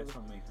you. That's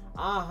from me.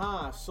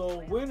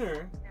 So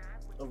winner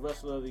of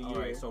Wrestler of the Year. All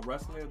right. So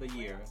Wrestler of the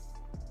Year.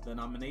 The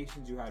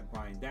nominations: you had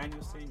Bryan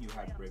Danielson, you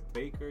had Britt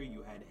Baker,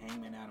 you had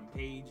Hangman Adam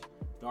Page,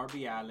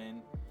 Darby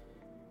Allin,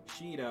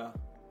 Shida,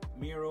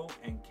 Miro,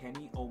 and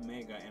Kenny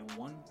Omega, and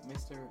one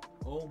Mr.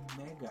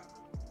 Omega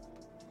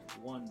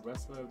won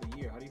Wrestler of the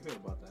Year. How do you feel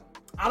about that?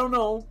 I don't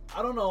know.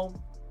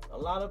 A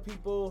lot of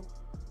people.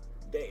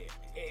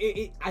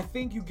 I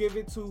think you give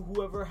it to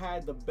whoever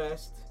had the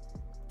best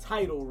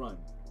title run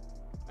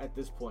at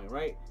this point,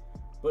 right?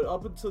 But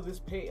up until this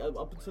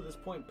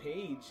point,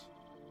 Paige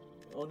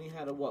only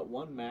had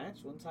one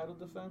title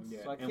defense.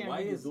 Yeah. So I can't why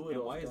really is do it.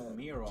 And why is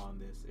Miro on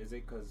this? Is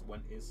it because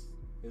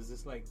is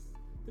this like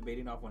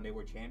debating off when they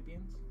were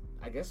champions?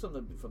 I guess from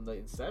the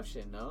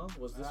inception. No,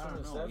 was this from the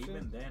inception?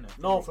 Even then.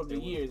 No, from the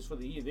years. For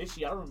the year this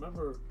year, I don't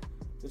remember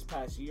this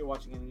past year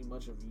watching any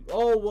much of you.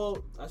 Oh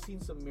well, I've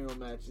seen some Miro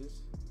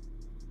matches.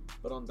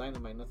 But on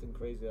Dynamite, nothing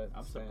crazy.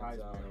 I'm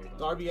surprised.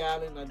 Darby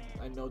Allin,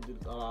 I know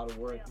did a lot of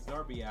work.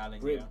 Darby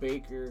Allin, Britt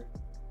Baker.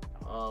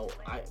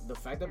 The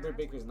fact that Britt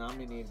Baker's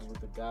nominated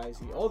with the guys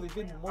they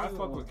did more. I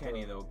fuck with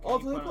Kenny though. They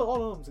put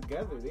all of them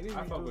together. They didn't.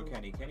 I fuck with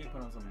Kenny. Kenny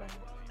put on some bangers.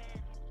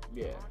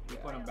 Yeah, he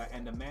put him back,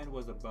 and the man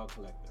was a belt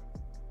collector.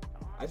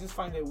 I just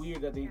find it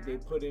weird that they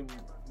put him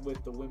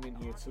with the women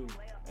here too,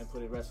 and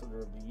put it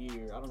Wrestler of the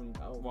Year.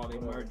 They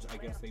merged. I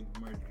guess they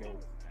merged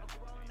both.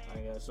 I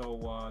guess. So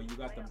you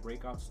got the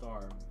breakout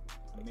star.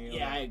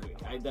 Yeah, I agree.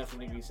 I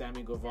definitely agree.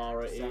 Sammy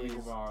Guevara is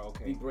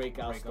the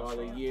breakout star of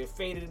the year.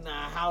 Faded in the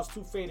house,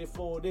 too faded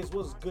for this.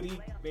 What's goody?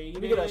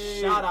 Let me get a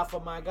shout out for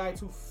my guy,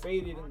 too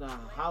faded in the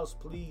house,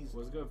 please.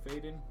 What's good,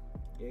 Faded?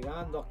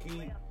 Llegando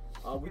aquí.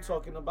 We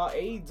talking about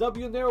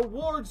AEW and their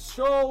awards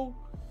show.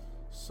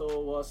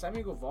 So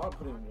Sammy Guevara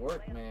put in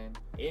work, man,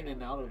 in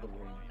and out of the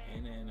ring.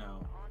 In and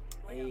out.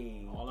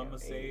 Hey, all I'm gonna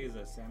say is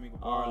that Sammy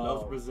Guevara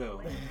loves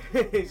Brazil.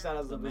 Shout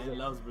out to Brazil. Man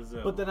loves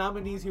Brazil. But the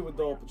nominees here were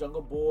dope.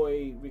 Jungle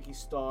Boy, Ricky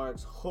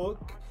Starks,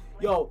 Hook.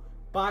 Yo,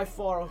 by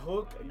far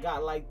Hook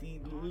got like the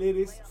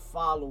littest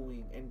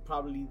following and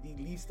probably the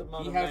least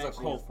amount of matches. He has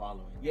a cult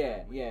following.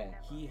 Yeah.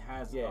 He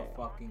has a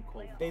fucking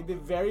cult. They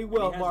did very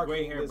well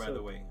marketing this. He has gray hair, by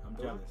the way. I'm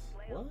jealous.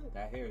 What?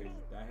 That hair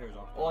is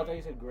off. Oh, I thought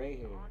you said gray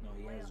hair. No,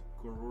 he has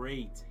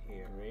great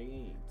hair.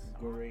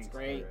 Great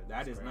hair.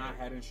 That is not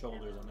Head and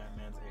Shoulders on that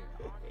man's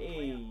hair.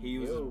 Hey, he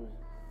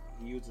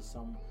uses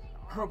some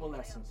herbal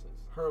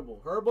essences.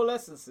 Herbal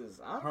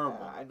essences. Herbal.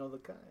 I know the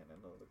kind.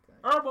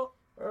 Herbal.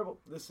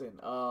 Listen,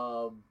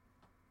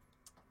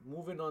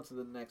 moving on to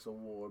the next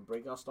award,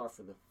 breakout star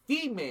for the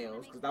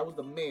females, because that was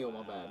the male.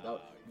 My bad.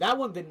 That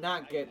one did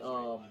not get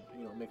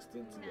mixed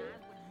into there,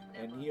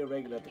 and he a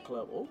regular at the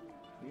club. Oh,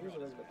 he is a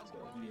regular at the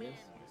club. Yes.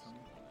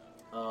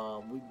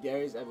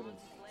 There is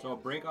evidence. So a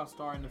breakout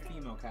star in the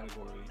female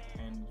category,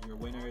 and your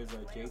winner is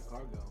Jade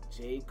Cargill.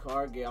 Jade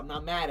Cargill. I'm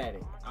not mad at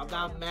it.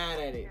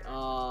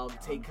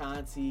 Tay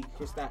Conti,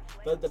 Chris.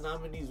 The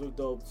nominees were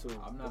dope too.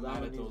 I'm not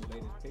mad at those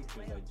latest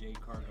pictures that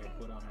Jade Cargill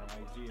put on her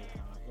IG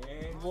account.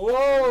 Hey,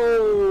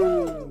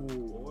 whoa!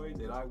 Boy,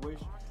 I wish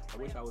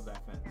I was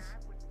that fence.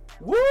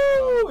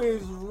 Woo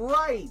is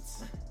right.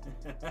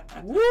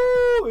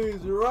 Woo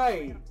is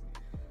right.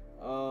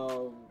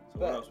 So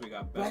what else we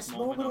got? Best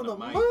moment on the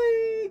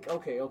mic.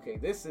 Okay.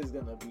 This is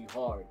gonna be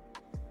hard.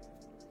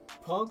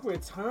 Punk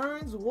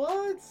returns.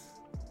 What?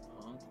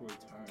 Punk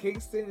returns.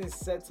 Kingston is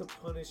set to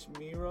punish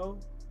Miro.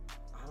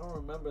 I don't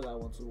remember that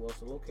one too well.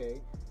 So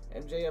okay.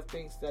 MJF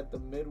thinks that the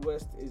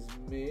Midwest is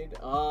mid.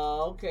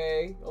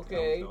 Okay.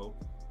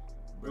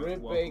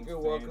 Britt Baker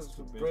welcomes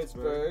to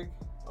Pittsburgh.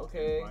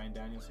 Okay. And Bryan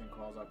Danielson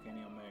calls out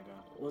Kenny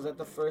Omega. Was that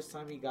the first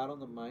time he got on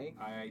the mic?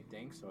 I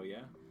think so,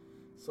 yeah.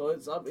 So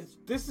it's up.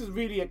 This is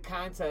really a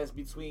contest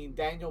between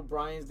Daniel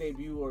Bryan's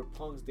debut or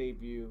Punk's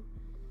debut.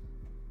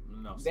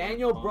 No.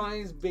 Daniel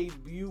Bryan's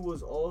debut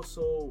was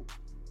also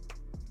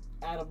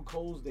Adam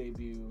Cole's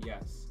debut.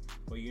 Yes.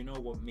 But you know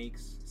what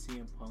makes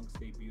CM Punk's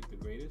debut the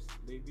greatest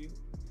debut?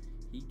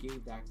 He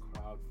gave that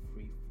crowd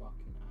free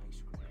fucking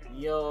ice cream.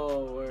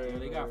 Yo,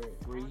 they got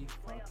free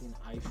fucking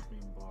ice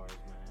cream bars,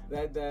 man.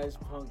 That Dash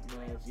Punk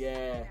match,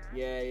 yeah,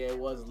 it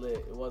was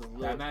lit.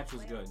 That match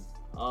was good.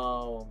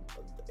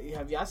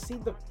 Have y'all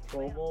seen the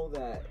promo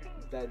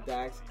that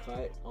Dax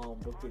cut on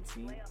Booker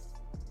T?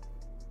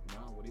 No,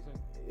 what do you think?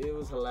 It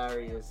was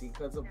hilarious. He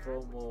cuts a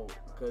promo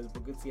because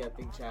Booker T, I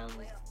think, challenged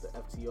the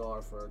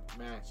FTR for a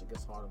match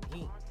against Harlem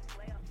Heat.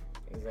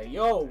 And he's like,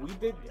 "Yo, we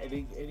did," and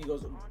he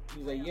goes,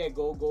 he's like, "Yeah,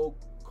 go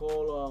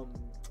call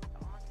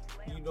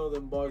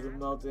them bars with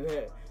melted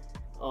head.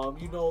 Go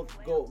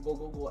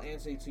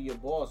answer to your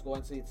boss. Go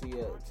answer to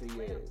your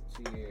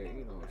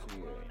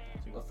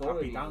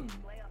authority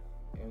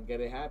and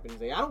get it happen."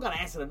 He's like, "I don't gotta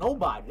answer to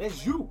nobody.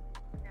 That's you.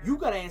 You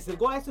gotta answer.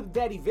 Go answer to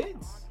Daddy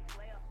Vince.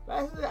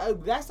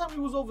 Last time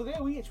we was over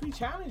there, we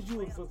challenged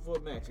you for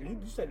a match,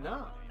 and you said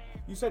nah.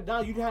 You said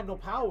nah. You had no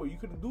power. You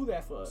couldn't do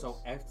that for us." So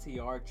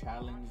FTR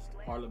challenged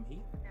Harlem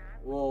Heat.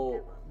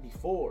 Well,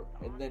 before,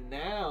 and then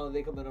now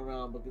they coming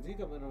around because he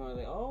coming around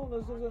like, "Oh,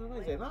 let's do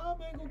something." Say, "Nah,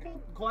 man,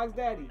 go ask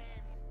Daddy.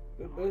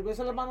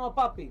 Besale la mano a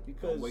papi,"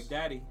 because wake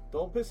Daddy.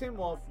 Don't piss him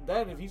off.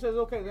 Then if he says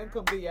okay, then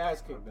come get your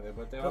ass kicked.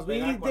 Because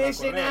we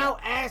dishing out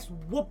ass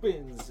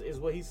whoopings is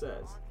what he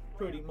says,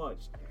 pretty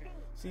much.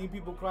 Seeing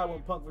people cry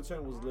when Punk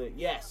return was lit.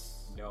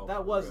 Yes,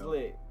 that was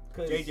lit.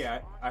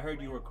 JJ, I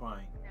heard you were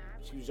crying.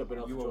 She was jumping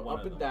up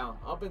and down.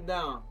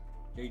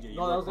 JJ,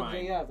 no, that was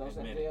MJF. That was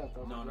MJF.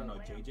 No.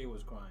 JJ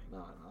was crying.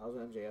 No, that was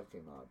when MJF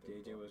came out.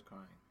 JJ was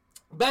crying.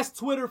 Best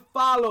Twitter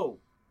follow.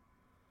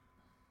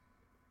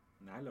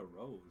 Nyla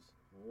Rose.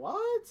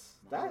 What?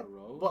 That?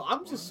 Well,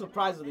 I'm just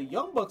surprised that the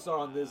Young Bucks are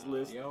on this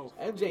list.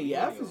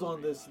 MJF is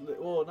on this list.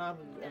 Well, not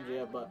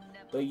MJF, but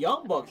the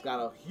Young Bucks got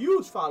a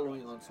huge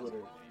following on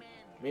Twitter.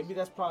 Maybe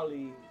that's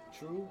probably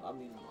true. I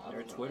mean,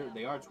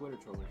 they are Twitter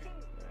trolls.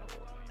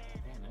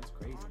 Man, that's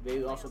crazy.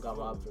 They also got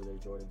robbed for their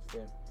Jordans.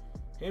 Yeah.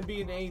 Him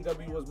being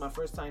AEW was my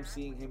first time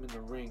seeing him in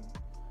the ring.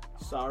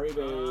 Sorry,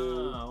 babe.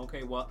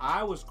 Okay, well,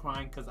 I was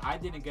crying because I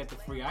didn't get the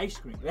free ice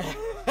cream.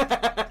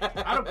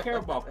 I don't care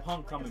about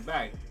Punk coming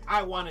back.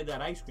 I wanted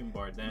that ice cream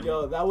bar, damn.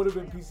 Yo, that would have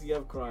been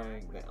PCF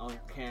crying on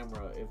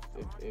camera if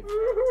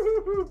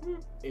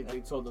they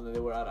told them that they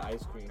were out of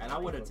ice cream. And I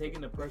would have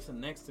taken the person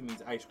next to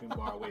me's ice cream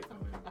bar away from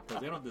him because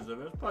they don't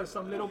deserve it. It's probably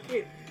some little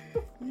kid.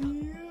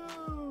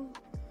 Yo.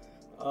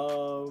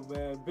 Oh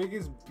man,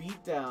 biggest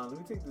beatdown. Let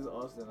me take this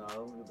Austin out. I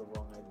don't get the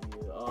wrong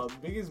idea.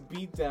 Biggest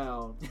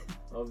beatdown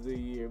of the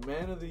year.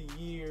 Man of the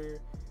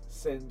year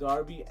sent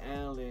Darby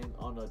Allin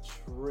on a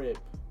trip.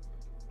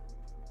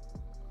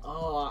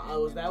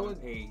 Was that one?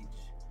 Page.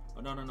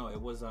 Oh no. It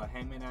was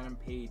Hangman Adam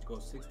Page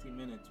goes 60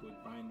 minutes with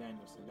Bryan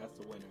Danielson. That's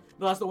the winner.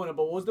 No, that's the winner.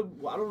 But what was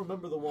I don't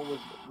remember the one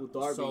with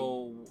Darby.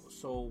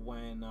 So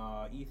when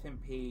Ethan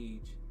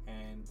Page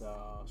and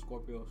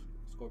Scorpio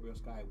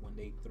Sky, when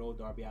they throw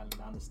Darby Allin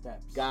down the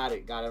steps. Got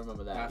it.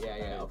 Remember that.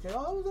 Yeah. Okay.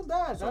 Oh, that wasn't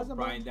bad. So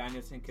Bryan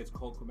Danielson gets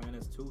Colt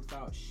Cabana's tooth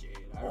out. Shit.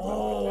 I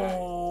remember that.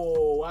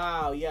 Oh,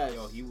 wow. Yes.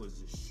 Yo, he was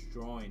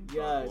destroying.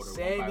 Yeah.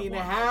 Sandy in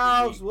the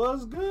house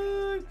was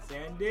good.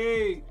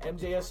 Sandy.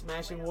 MJF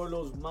smashing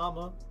Wardlow's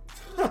mama.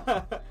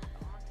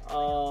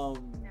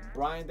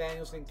 Bryan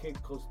Danielson kicks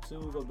Coach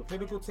 2. So the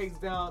Pinnacle takes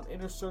down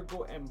Inner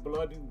Circle and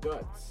Blood and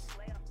Guts.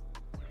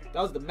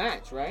 That was the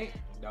match, right?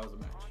 That was the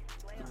match.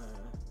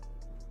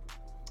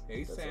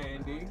 Hey,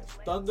 Sandy.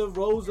 Thunder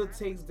Rosa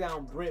takes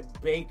down Britt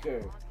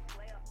Baker.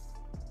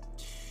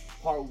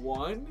 Part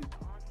 1.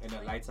 In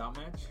a lights out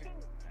match?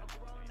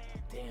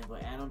 Damn,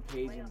 but Adam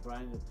Page and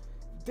Bryan.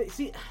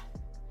 See,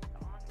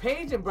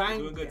 Page and Bryan.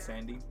 Doing good,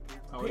 Sandy.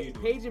 How are you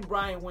doing? Page and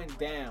Bryan went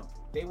down.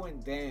 They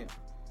went down.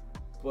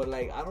 But,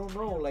 like, I don't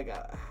know. Like,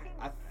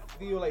 I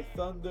feel like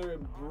Thunder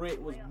and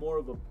Britt was more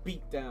of a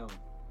beatdown.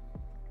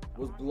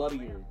 Was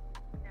bloodier.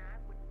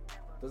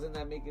 Doesn't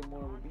that make it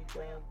more of a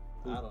beatdown?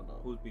 I don't know.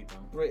 Who's beat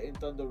down? Britt and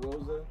Thunder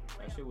Rosa.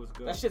 That shit was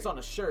good. That shit's on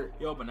a shirt.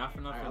 Yo, but not for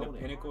nothing. The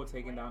Pinnacle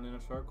taking down Inner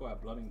Circle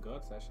at Blood and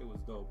Guts. That shit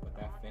was dope. But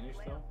that finish,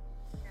 though?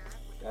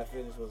 That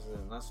finish was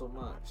not so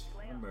much.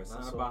 Remember, it's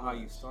not about how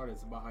you started.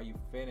 It's about how you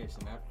finish.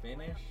 And that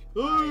finish?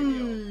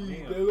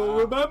 They gonna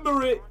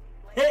remember it.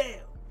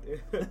 Hell!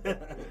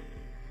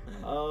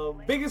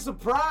 Biggest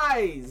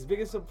surprise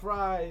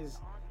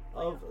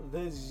of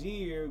this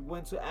year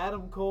went to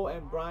Adam Cole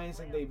and Bryan's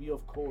debut,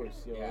 of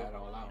course, yo. Yeah,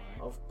 all out,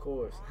 man. Of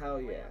course.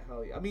 Hell yeah.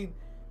 I mean,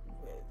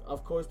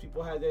 of course,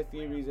 people had their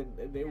theories,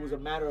 and it was a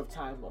matter of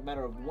time, a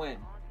matter of when.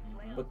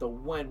 Mm-hmm. But the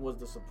when was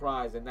the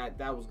surprise, and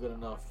that was good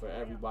enough for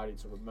everybody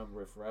to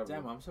remember it forever.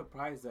 Damn, I'm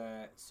surprised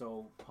that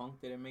Punk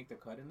didn't make the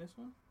cut in this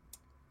one.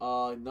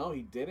 No,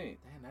 he didn't.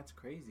 Damn, that's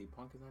crazy.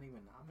 Punk is not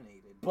even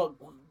nominated. But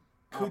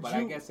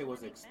I guess it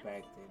was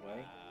expected,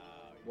 right?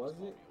 Was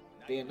it?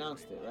 They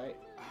announced it, right?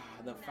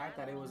 The fact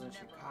that it was in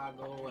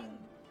Chicago and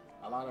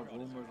a lot of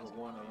rumors were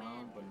going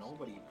around, but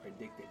nobody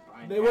predicted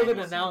Bryan. They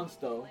wasn't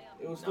announced though.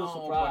 It was still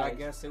surprise. But I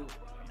guess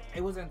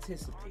it was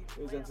anticipated.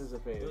 It was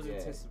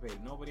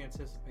anticipated. Nobody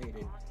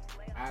anticipated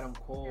Adam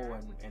Cole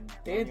and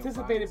they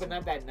anticipated, but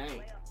not that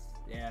night.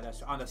 Yeah,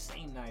 that's on the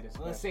same night.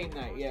 On the same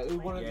night, yeah. It was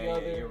one or the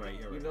other. You're right.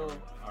 You know.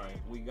 All right,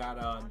 we got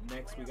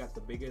next. We got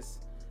the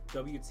biggest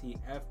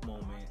WTF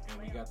moment,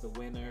 and we got the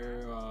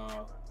winner.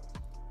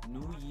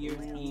 New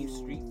Year's Eve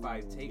Street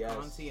Fight, Tay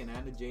Conti and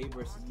Anna Jay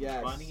versus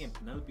Bunny and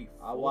Penelope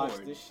Ford. I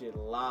watched this shit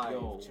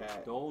live,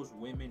 chat. Those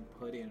women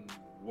put in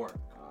work.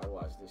 I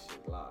watched this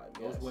shit live.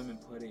 Those women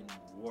put in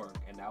work,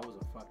 and that was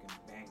a fucking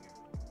banger.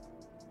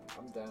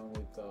 I'm down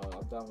with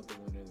the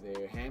winner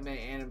there. Hangman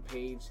Adam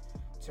Page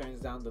turns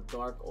down the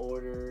Dark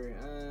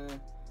Order.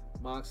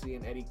 Moxley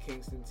and Eddie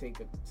Kingston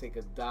take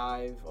a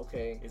dive.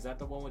 Okay, is that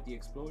the one with the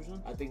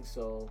explosion? I think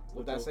so.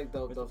 But that's like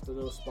the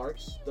little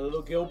sparks, the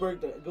little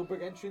Gilbert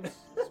entrance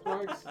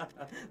sparks.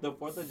 The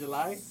 4th of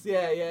July.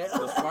 Yeah.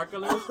 The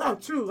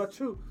sparklers.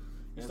 True.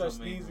 You start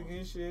sneezing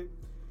and shit.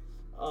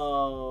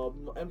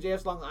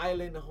 MJF's Long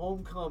Island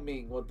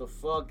Homecoming. What the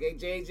fuck? Hey,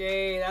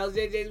 JJ, that was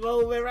JJ's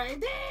moment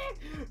right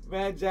there.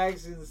 Matt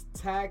Jackson's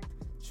tagged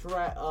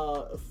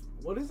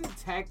what is it?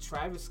 Tagged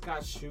Travis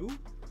Scott's shoe.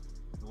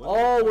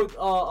 With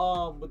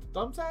the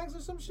thumbtacks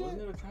or some shit?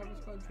 Wasn't it a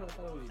Travis Scott? I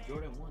thought it was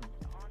Jordan 1.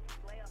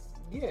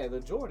 Yeah, the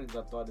Jordans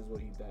I thought is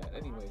what he did.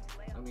 Anyway,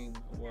 I mean...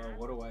 Well,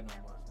 what do I know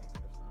about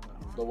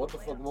sneakers? The what the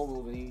fuck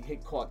moment when he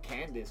caught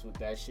Candace with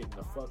that shit in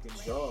the fucking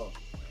jaw.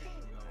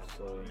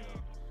 So...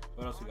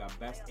 What else we got?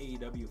 Best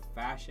AEW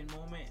fashion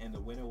moment, and the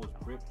winner was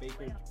Britt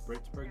Baker's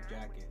Pittsburgh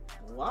jacket.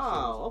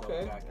 Wow,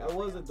 okay. That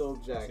was a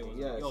dope jacket,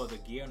 yes. Yo, the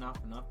gear,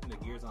 not for nothing, the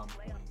gear's on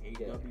point.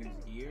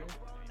 AEW's gear...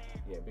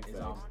 Yeah, big is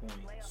on point.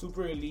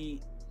 Super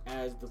Elite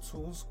as the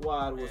Toon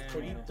Squad was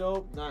pretty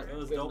dope. It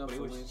was dope, but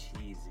it was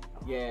cheesy.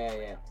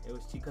 Yeah. It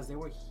was cheesy because they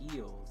were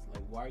heels.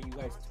 Like, why are you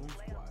guys Toon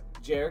Squad?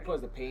 Jericho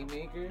as the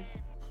Painmaker.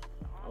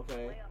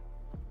 Okay.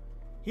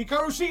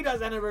 Hikaru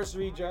Shida's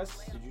anniversary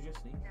dress. Did you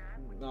just sneeze?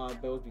 No,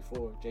 that was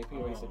before. JP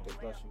already said that.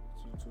 Bless you.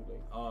 Too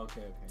late. Oh,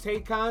 okay.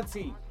 Tay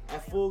Conti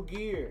at Full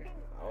Gear.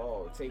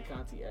 Oh, Tay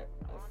Conti at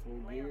Full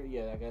Gear.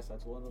 Yeah, I guess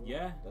that's one of them.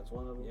 Yeah. That's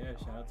one of them. Yeah,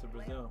 shout out to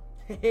Brazil.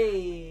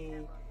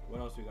 Hey. What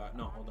else we got?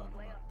 No, hold on.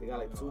 They got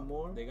like 2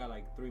 more? They got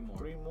like 3 more.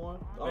 3 more?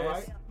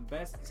 Alright.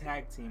 Best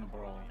tag team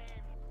brawl.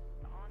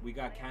 We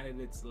got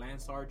candidates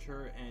Lance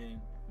Archer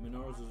and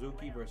Minoru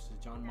Suzuki versus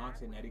John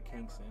Moxley and Eddie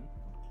Kingston.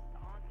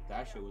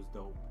 That shit was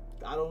dope.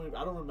 I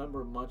don't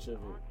remember much of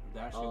it.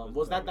 That shit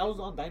was that was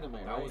on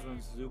Dynamite, right? That was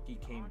when Suzuki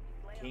came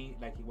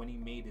like when he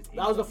made his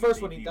That was the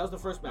first one. That was the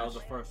first match. That was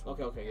the first one.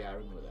 Okay, yeah, I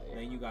remember that. Yeah.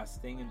 Then you got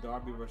Sting and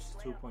Darby versus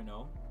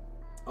 2.0.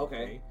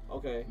 Okay.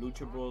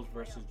 Lucha Bros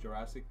versus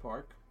Jurassic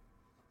Park.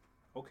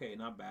 Okay,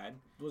 not bad.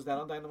 Was that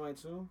on Dynamite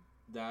too?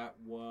 That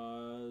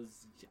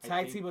was...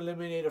 Tag Team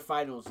Eliminator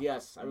Finals.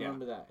 Yes, I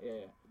remember that.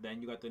 Yeah. Then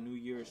you got the New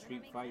Year's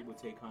Street Fight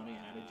with Tay Conti and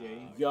Anna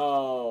Jay.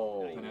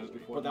 Yo.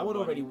 But that one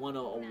already won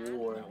an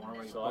award.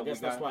 So I guess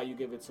that's why you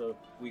give it to...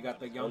 We got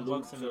the Young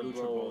Bucks and the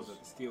Lucha Bros at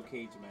the Steel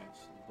Cage match.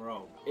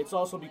 Bro. It's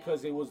also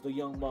because it was the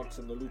Young Bucks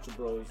and the Lucha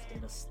Bros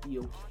in a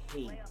steel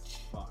cage.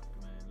 Fuck,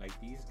 man. Like,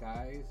 these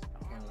guys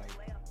can, like,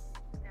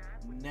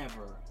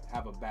 never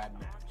have a bad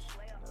match.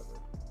 Never.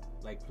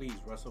 Like, please,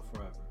 wrestle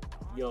forever.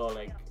 Yo,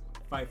 like...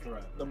 Fight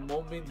forever. The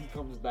moment he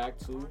comes back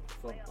too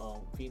from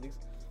Phoenix,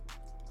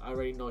 I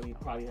already know he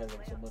probably has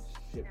like so much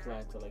shit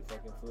planned to like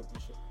fucking flip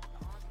and shit.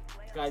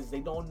 Guys, they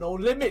don't know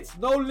limits.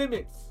 No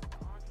limits.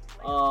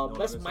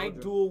 Best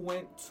Mic Duel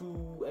went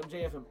to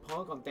MJF and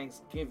Punk on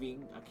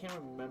Thanksgiving. I can't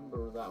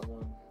remember that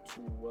one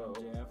too well.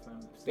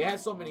 They had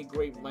so many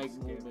great mic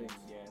moments.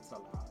 Yeah, it's a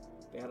lot.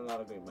 They had a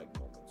lot of great mic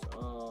moments.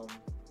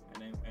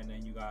 And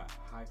then you got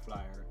High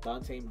Flyer.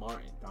 Dante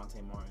Martin,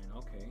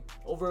 okay.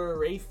 Over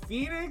Ray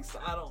Phoenix?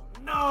 I don't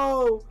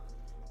know.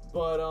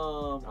 But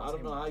I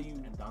don't know how you...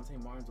 And Dante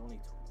Martin's only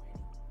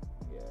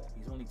 20. Yeah.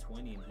 He's only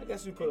 20. I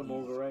guess you put him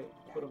over, right?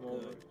 Put him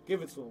over.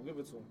 Give it to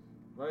him.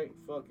 Right?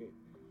 Fuck it.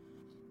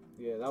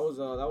 Yeah, that was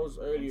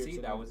earlier today.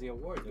 That was the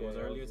award. It was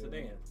earlier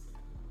today.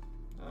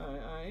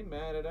 I ain't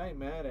mad at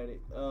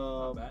it.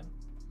 Not bad.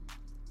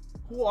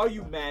 Who are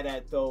you mad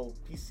at though,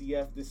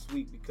 PCF, this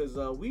week? Because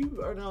we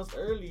announced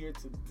earlier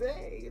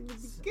today in the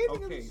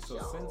beginning of the show.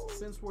 Okay, so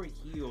since we're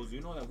heels,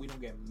 you know that we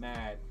don't get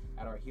mad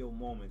at our heel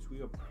moments.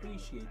 We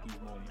appreciate these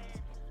moments.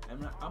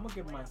 And I'm gonna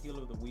give my heel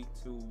of the week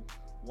to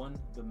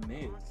The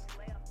Miz.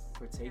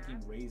 for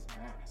taking Ray's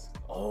mask.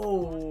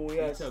 Oh,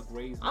 yes. He took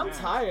Ray's I'm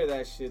mask. tired of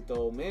that shit,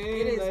 though, man.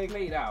 It is like,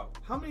 played out.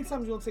 How many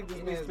times you gonna take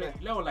this man's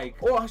mask? No, like...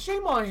 Oh,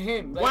 shame on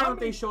him. Like, why don't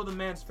they show the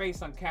man's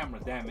face on camera,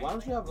 damn it? Why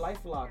don't you have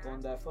LifeLock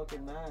on that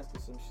fucking mask or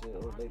some shit?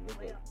 Or like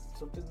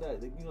something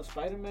that, like, you know,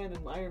 Spider-Man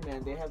and Iron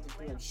Man, they have the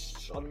thing that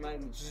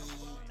automatically...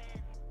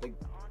 Like,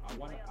 I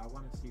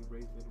wanna see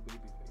Ray's little baby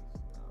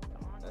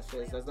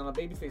face. That's not a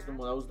baby face no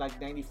more. That was like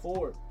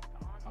 94.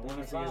 I want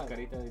to see his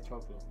carita de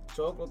choclo.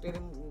 Choclo,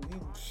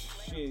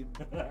 shit.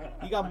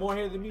 He got more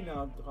hair than me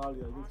now. Nah, I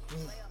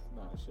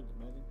shouldn't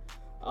imagine.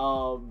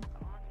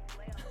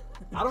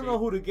 I don't know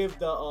who to give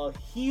the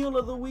heel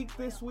of the week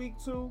this week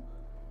to,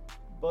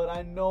 but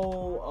I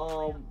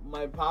know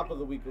my pop of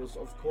the week was,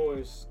 of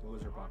course, what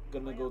was your pop?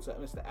 Gonna go to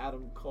Mr.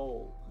 Adam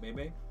Cole.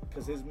 Baby?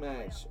 Because his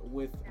match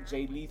with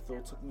Jay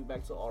Lethal took me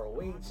back to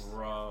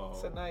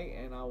ROH tonight,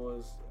 and I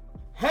was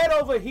head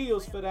over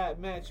heels for that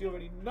match. You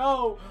already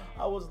know.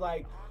 I was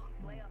like,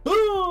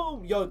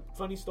 boom! Yo,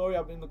 funny story.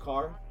 I've been in the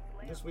car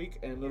this week,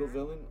 and Little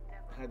Villain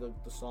had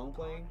the song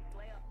playing.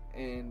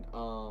 And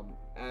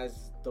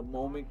as the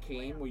moment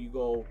came where you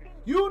go,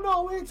 you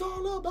know it's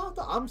all about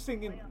the... I'm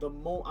singing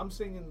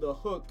the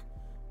hook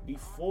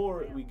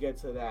before we get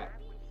to that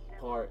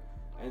part.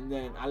 And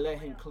then I let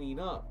him clean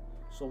up.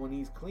 So when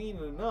he's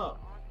cleaning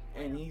up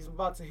and he's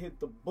about to hit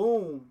the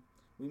boom,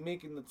 we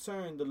making the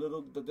turn.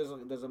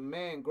 There's a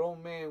man,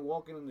 grown man,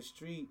 walking in the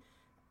street,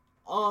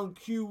 on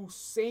cue,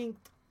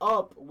 synced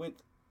up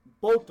with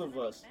both of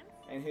us,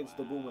 and hits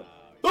the boom.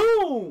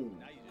 Boom!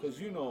 Because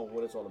you know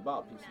what it's all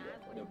about,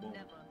 PCF. The boom.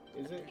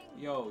 Is it?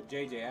 Yo,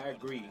 JJ, I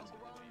agree.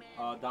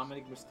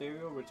 Dominic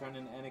Mysterio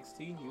returning to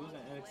NXT. He was in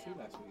NXT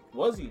last week.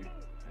 Was he?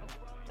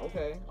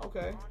 Okay.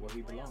 Where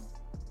he belonged.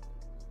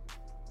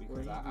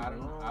 Because I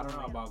don't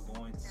know about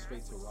going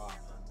straight to Raw.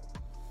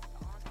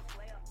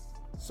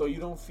 So you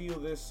don't feel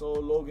this? So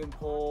Logan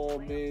Paul,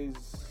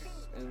 Miz,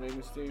 and Rey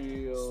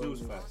Mysterio.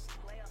 Snooze fest.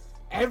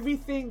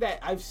 Everything that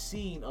I've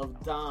seen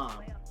of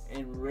Dom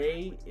and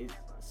Ray is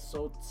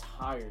so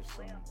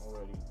tiresome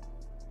already.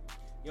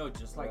 Yo,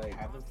 just like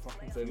have them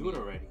fucking feud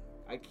already.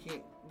 I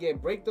can't. Yeah,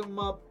 break them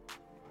up,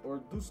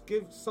 or just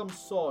give some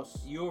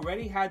sauce. You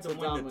already had to win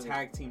Dominic. The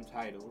tag team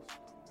titles.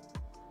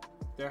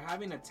 They're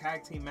having a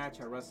tag team match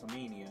at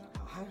WrestleMania.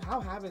 How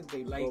haven't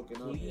they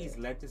broken up? Please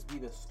let this be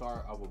the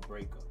start of a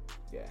breakup.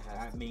 Yeah,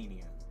 at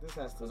Mania. This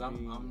has to be.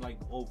 I'm like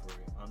over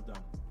it. I'm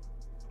done.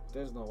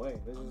 There's no way.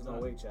 There's just no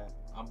way, chat.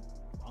 I'm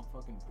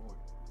fucking bored.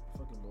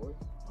 Fucking bored?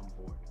 I'm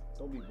bored.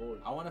 Don't be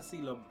bored. I want to see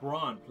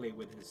LeBron play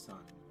with his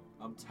son.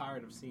 I'm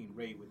tired of seeing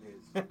Ray with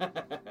his.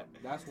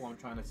 That's what I'm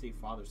trying to see,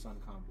 father-son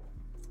combo.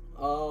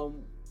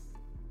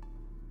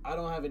 I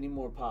don't have any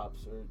more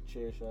pops or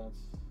chair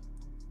shots.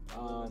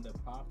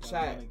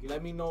 Chat,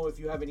 let me know if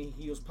you have any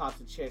heels, pops,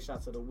 and chair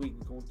shots of the week.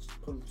 We're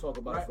going to talk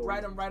about it for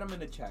write them in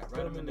the chat.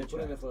 Put them in the chat.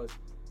 Put them in for us.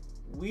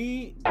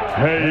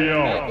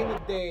 Back in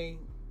the day,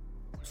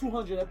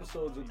 200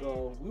 episodes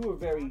ago, we were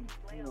very,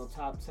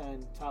 top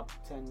 10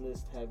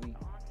 list heavy.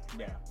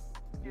 Yeah.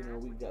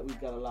 We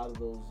got a lot of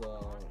those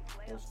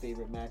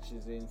favorite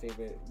matches in,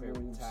 favorite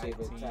moves,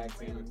 favorite tag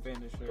team, favorite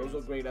finishers. Those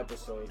are great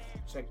episodes.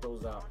 Check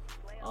those out.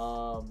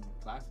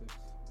 Classics.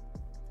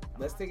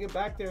 Let's take it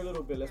back there a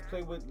little bit. Let's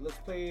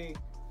play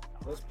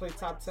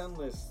top 10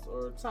 list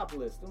or top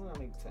list. Don't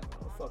make 10.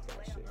 Fuck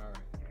that shit. All right.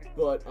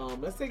 But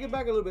let's take it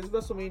back a little bit. It's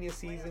WrestleMania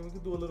season. We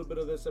could do a little bit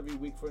of this every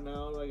week for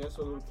now. I guess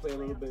we'll play a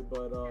little bit.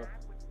 But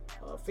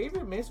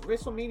favorite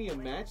WrestleMania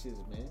matches,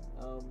 man.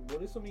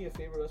 What are some of your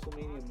favorite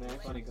WrestleMania matches?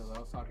 It's funny because I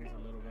was talking to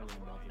Little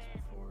Villain about this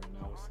before, and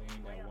I was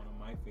saying that one of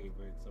my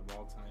favorites of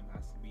all time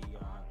has to be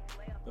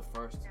the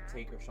first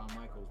Taker Shawn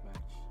Michaels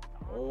match.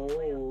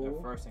 Oh. Their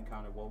first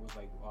encounter. What was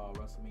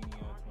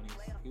WrestleMania 20?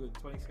 He was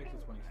 26 or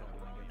 27.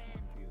 I get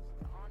confused.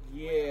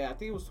 Yeah, I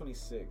think it was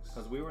 26.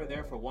 Because we were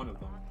there for one of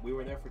them. We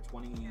were there for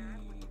 20.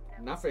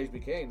 Not for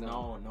HBK,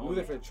 no. No. We were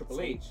there for Triple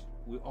H.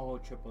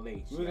 Triple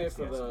H. We were there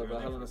for the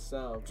Hell in a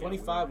Cell.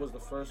 25 was the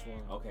first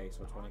one. Okay,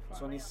 so 25.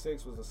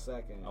 26 was the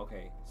second.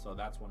 Okay, so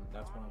that's one of my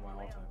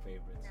all-time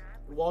favorites.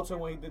 Walter,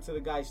 when he did to the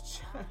guy's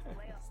chest.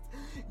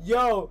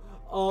 Yo,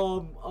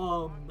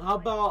 how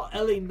about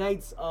LA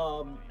Knight's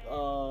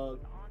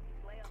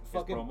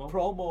fucking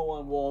promo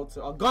on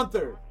Walter?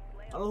 Gunther.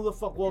 I don't know who the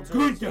fuck Walter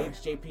is.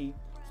 JP.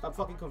 Stop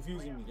fucking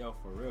confusing me. Yo,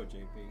 for real,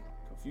 JP.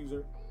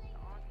 Confuser.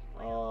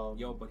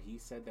 Yo, but he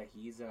said that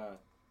he's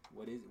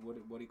what do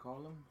you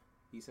call him?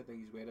 He said that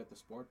he's great at the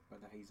sport,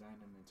 but that he's not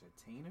an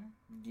entertainer.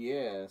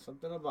 Yeah,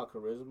 something about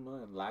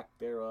charisma and lack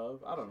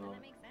thereof. I don't know.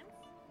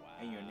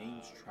 And your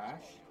name's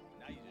trash.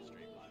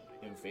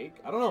 And fake?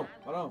 I don't know.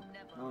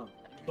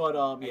 But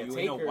yeah, you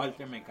Taker. Know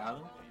Walter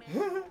Mercado?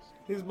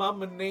 His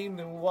mama named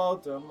him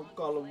Walter. I'm gonna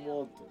call him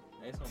Walter.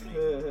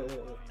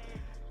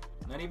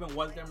 Not even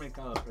Walter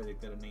Mercado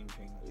predicted a name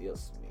change.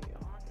 Yes, ma'am.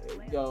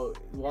 Yo,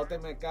 Walter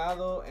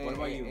Mercado and what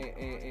about you?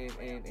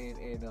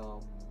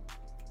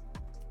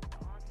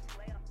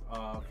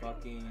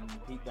 Fucking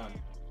Pete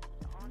Dunne.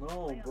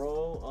 No,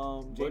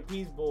 bro.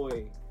 JP's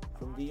boy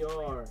from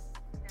DR.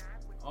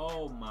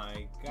 Oh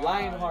my god.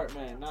 Lionheart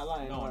Man, not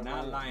Lionheart. No,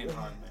 not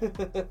Lionheart Man.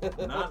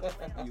 Not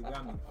you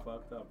got me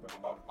fucked up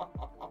right now.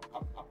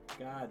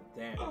 God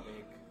damn,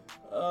 Vic.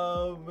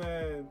 Oh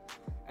man.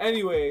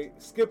 Anyway,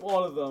 skip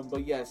all of them,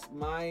 but yes,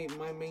 my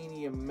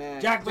Mania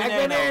match. Jack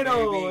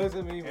Veneno. It's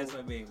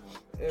a meme.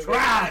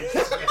 Trash.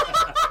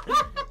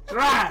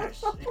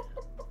 Trash.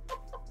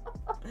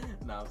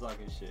 Nah, I'm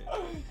talking shit.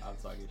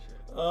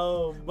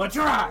 But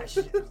trash.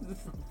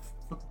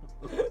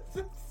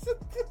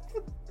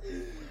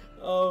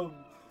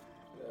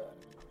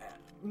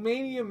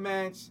 Mania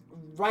match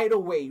right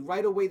away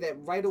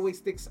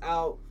sticks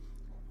out.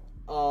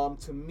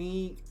 To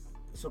me,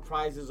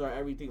 surprises are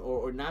everything,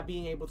 or not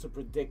being able to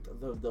predict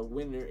the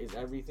winner is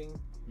everything.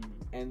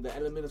 Mm-hmm. And the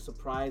element of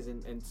surprise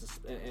and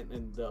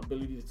the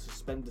ability to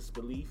suspend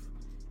disbelief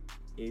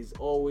is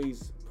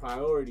always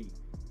priority.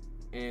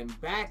 And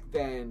back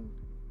then,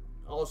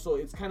 also,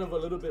 it's kind of a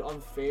little bit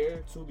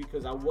unfair too,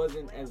 because I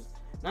wasn't I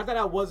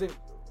wasn't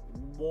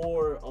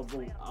aware of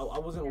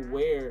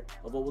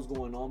what was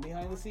going on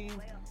behind the scenes.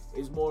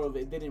 It's more of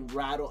it didn't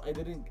rattle. I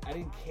didn't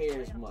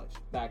care as much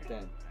back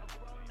then,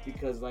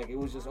 because like it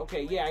was just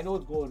okay. Yeah, I know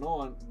what's going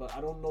on, but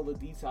I don't know the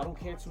detail. I don't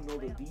care to know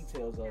the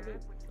details of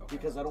it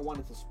because I don't want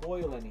it to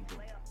spoil anything.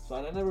 So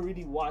I never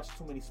really watched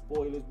too many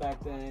spoilers back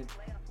then.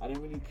 I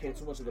didn't really care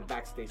too much of the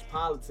backstage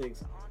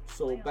politics.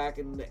 So back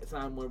in the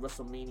time when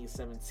WrestleMania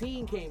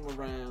 17 came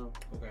around,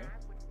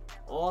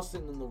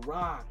 Austin and The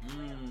Rock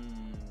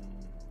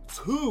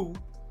 2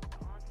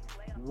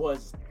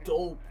 was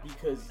dope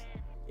because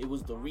it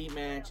was the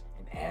rematch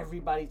and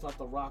everybody thought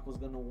The Rock was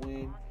gonna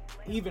win,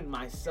 even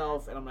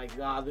myself. And I'm like,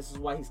 this is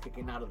why he's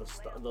kicking out of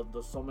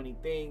the so many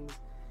things.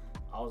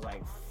 I was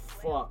like,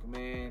 fuck,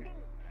 man,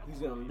 he's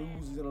gonna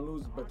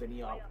lose. But then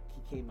he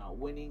came out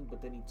winning.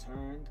 But then he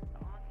turned,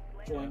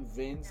 joined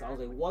Vince. I was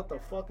like, what the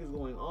fuck is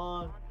going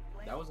on?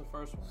 That was the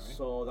first one, right?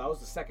 So that was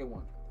the second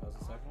one.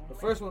 The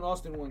first one,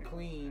 Austin won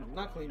clean.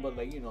 Not clean, but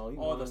like, he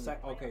won. The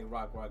second. Okay,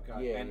 Rock.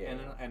 Yeah,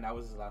 and that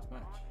was his last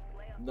match.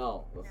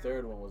 No, the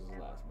third one was his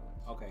last match.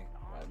 Okay.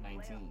 At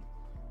 19.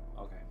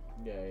 Okay.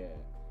 Yeah.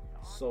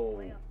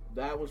 So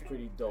that was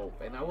pretty dope.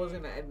 And I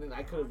wasn't. And then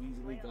I could have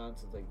easily gone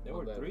to like. There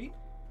were 3.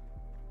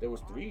 There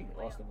was 3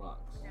 Austin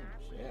Rocks.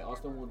 Yeah,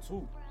 Austin won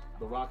 2.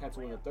 The Rock had to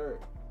win a third.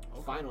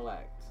 Final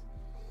act.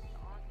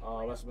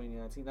 WrestleMania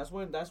 19. That's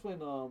when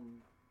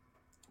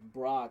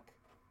Brock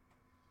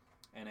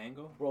and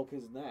Angle broke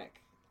his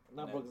neck.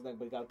 Broke his neck,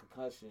 but he got a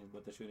concussion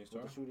with the shooting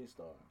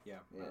star. Yeah,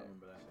 I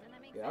remember that.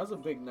 Yeah, that was a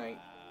big night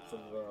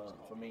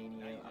for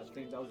Mania. I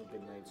think that was a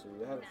big night too.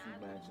 They had a few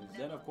matches.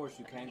 Then of course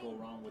you can't go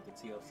wrong with the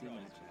TLC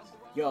matches.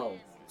 Yo,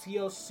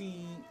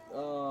 TLC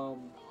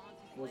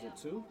was it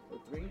 2 or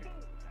 3?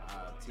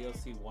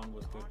 TLC 1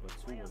 was good, but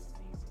 2 was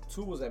easy.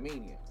 2 was at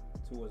Mania.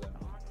 2 was at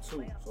Mania.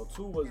 2. So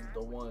 2 was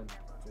the one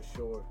for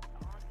sure.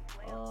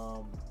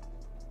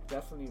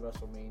 Definitely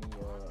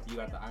WrestleMania. You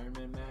got the Iron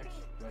Man match,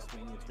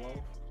 WrestleMania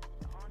 12.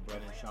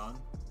 Bret and Shawn.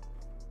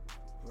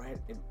 Bret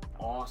and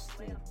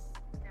Austin,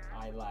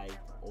 I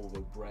liked over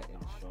Bret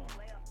and Shawn.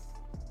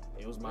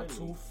 It was my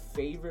 2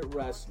 favorite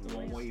wrestlers. The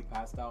one where he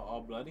passed out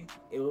all bloody.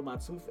 It was my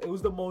 2. It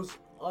was the most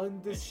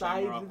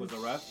undecided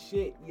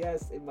shit,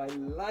 in my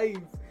life.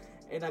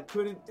 And I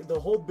couldn't. The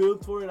whole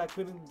build for it, I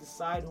couldn't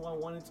decide who I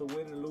wanted to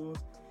win or lose.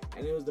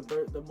 And it was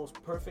the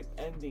most perfect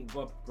ending.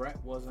 But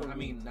Bret wasn't.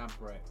 Not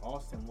Bret.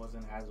 Austin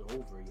wasn't as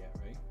over yet,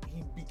 right?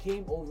 He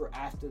became over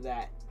after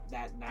that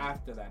night.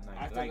 After that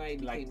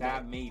night. Like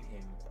that made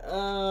him.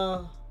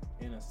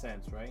 In a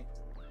sense, right?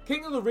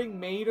 King of the Ring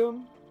made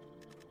him.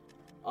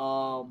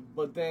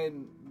 But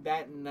then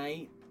that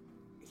night,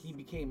 he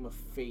became a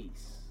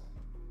face,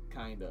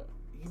 kinda.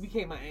 He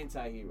became an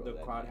anti-hero. The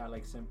crowd had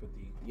like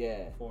sympathy.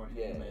 For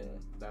him, and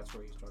that's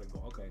where he started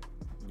going. Okay.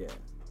 Yeah.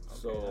 Okay,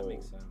 so that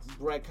makes sense.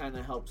 Bret kind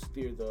of helped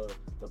steer the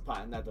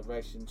pot in that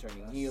direction,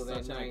 turning heel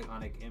that night. Such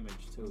an iconic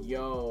image too.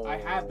 Yo, I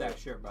have that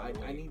shirt by the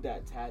way. I need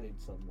that tatted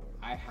somewhere.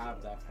 I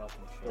have that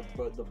fucking shirt.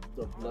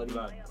 The bloody,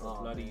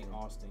 bloody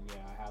Austin.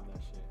 Yeah, I have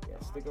that shit. Yeah,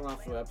 stick around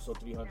for episode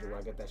 300 where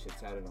I get that shit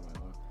tatted on my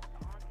arm,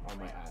 on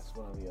my ass,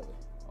 one or the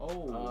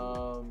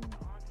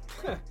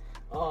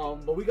other.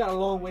 But we got a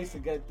long ways to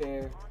get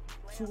there.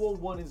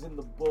 201 is in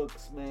the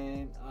books,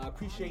 man. I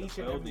appreciate each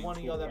and every one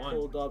of y'all that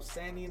pulled up.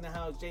 Sandy in the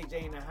house,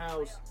 JJ in the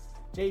house,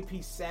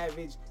 JP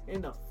Savage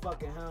in the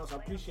fucking house. I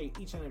appreciate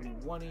each and every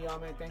one of y'all,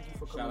 man. Thank you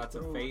for coming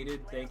through. Shout out to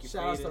Faded. Thank you,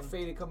 Shout out to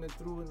Faded coming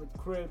through in the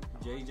crib.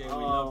 JJ, we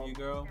love you,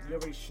 girl. You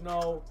already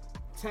know.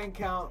 10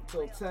 count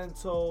till 10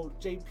 told.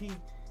 JP,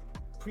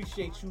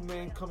 appreciate you,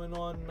 man, coming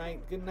on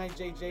tonight. Good night,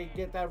 JJ.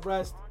 Get that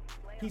rest.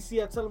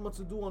 PC, I tell him what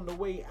to do on the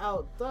way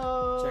out,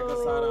 though. Check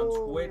us out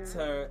on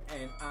Twitter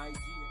and IG.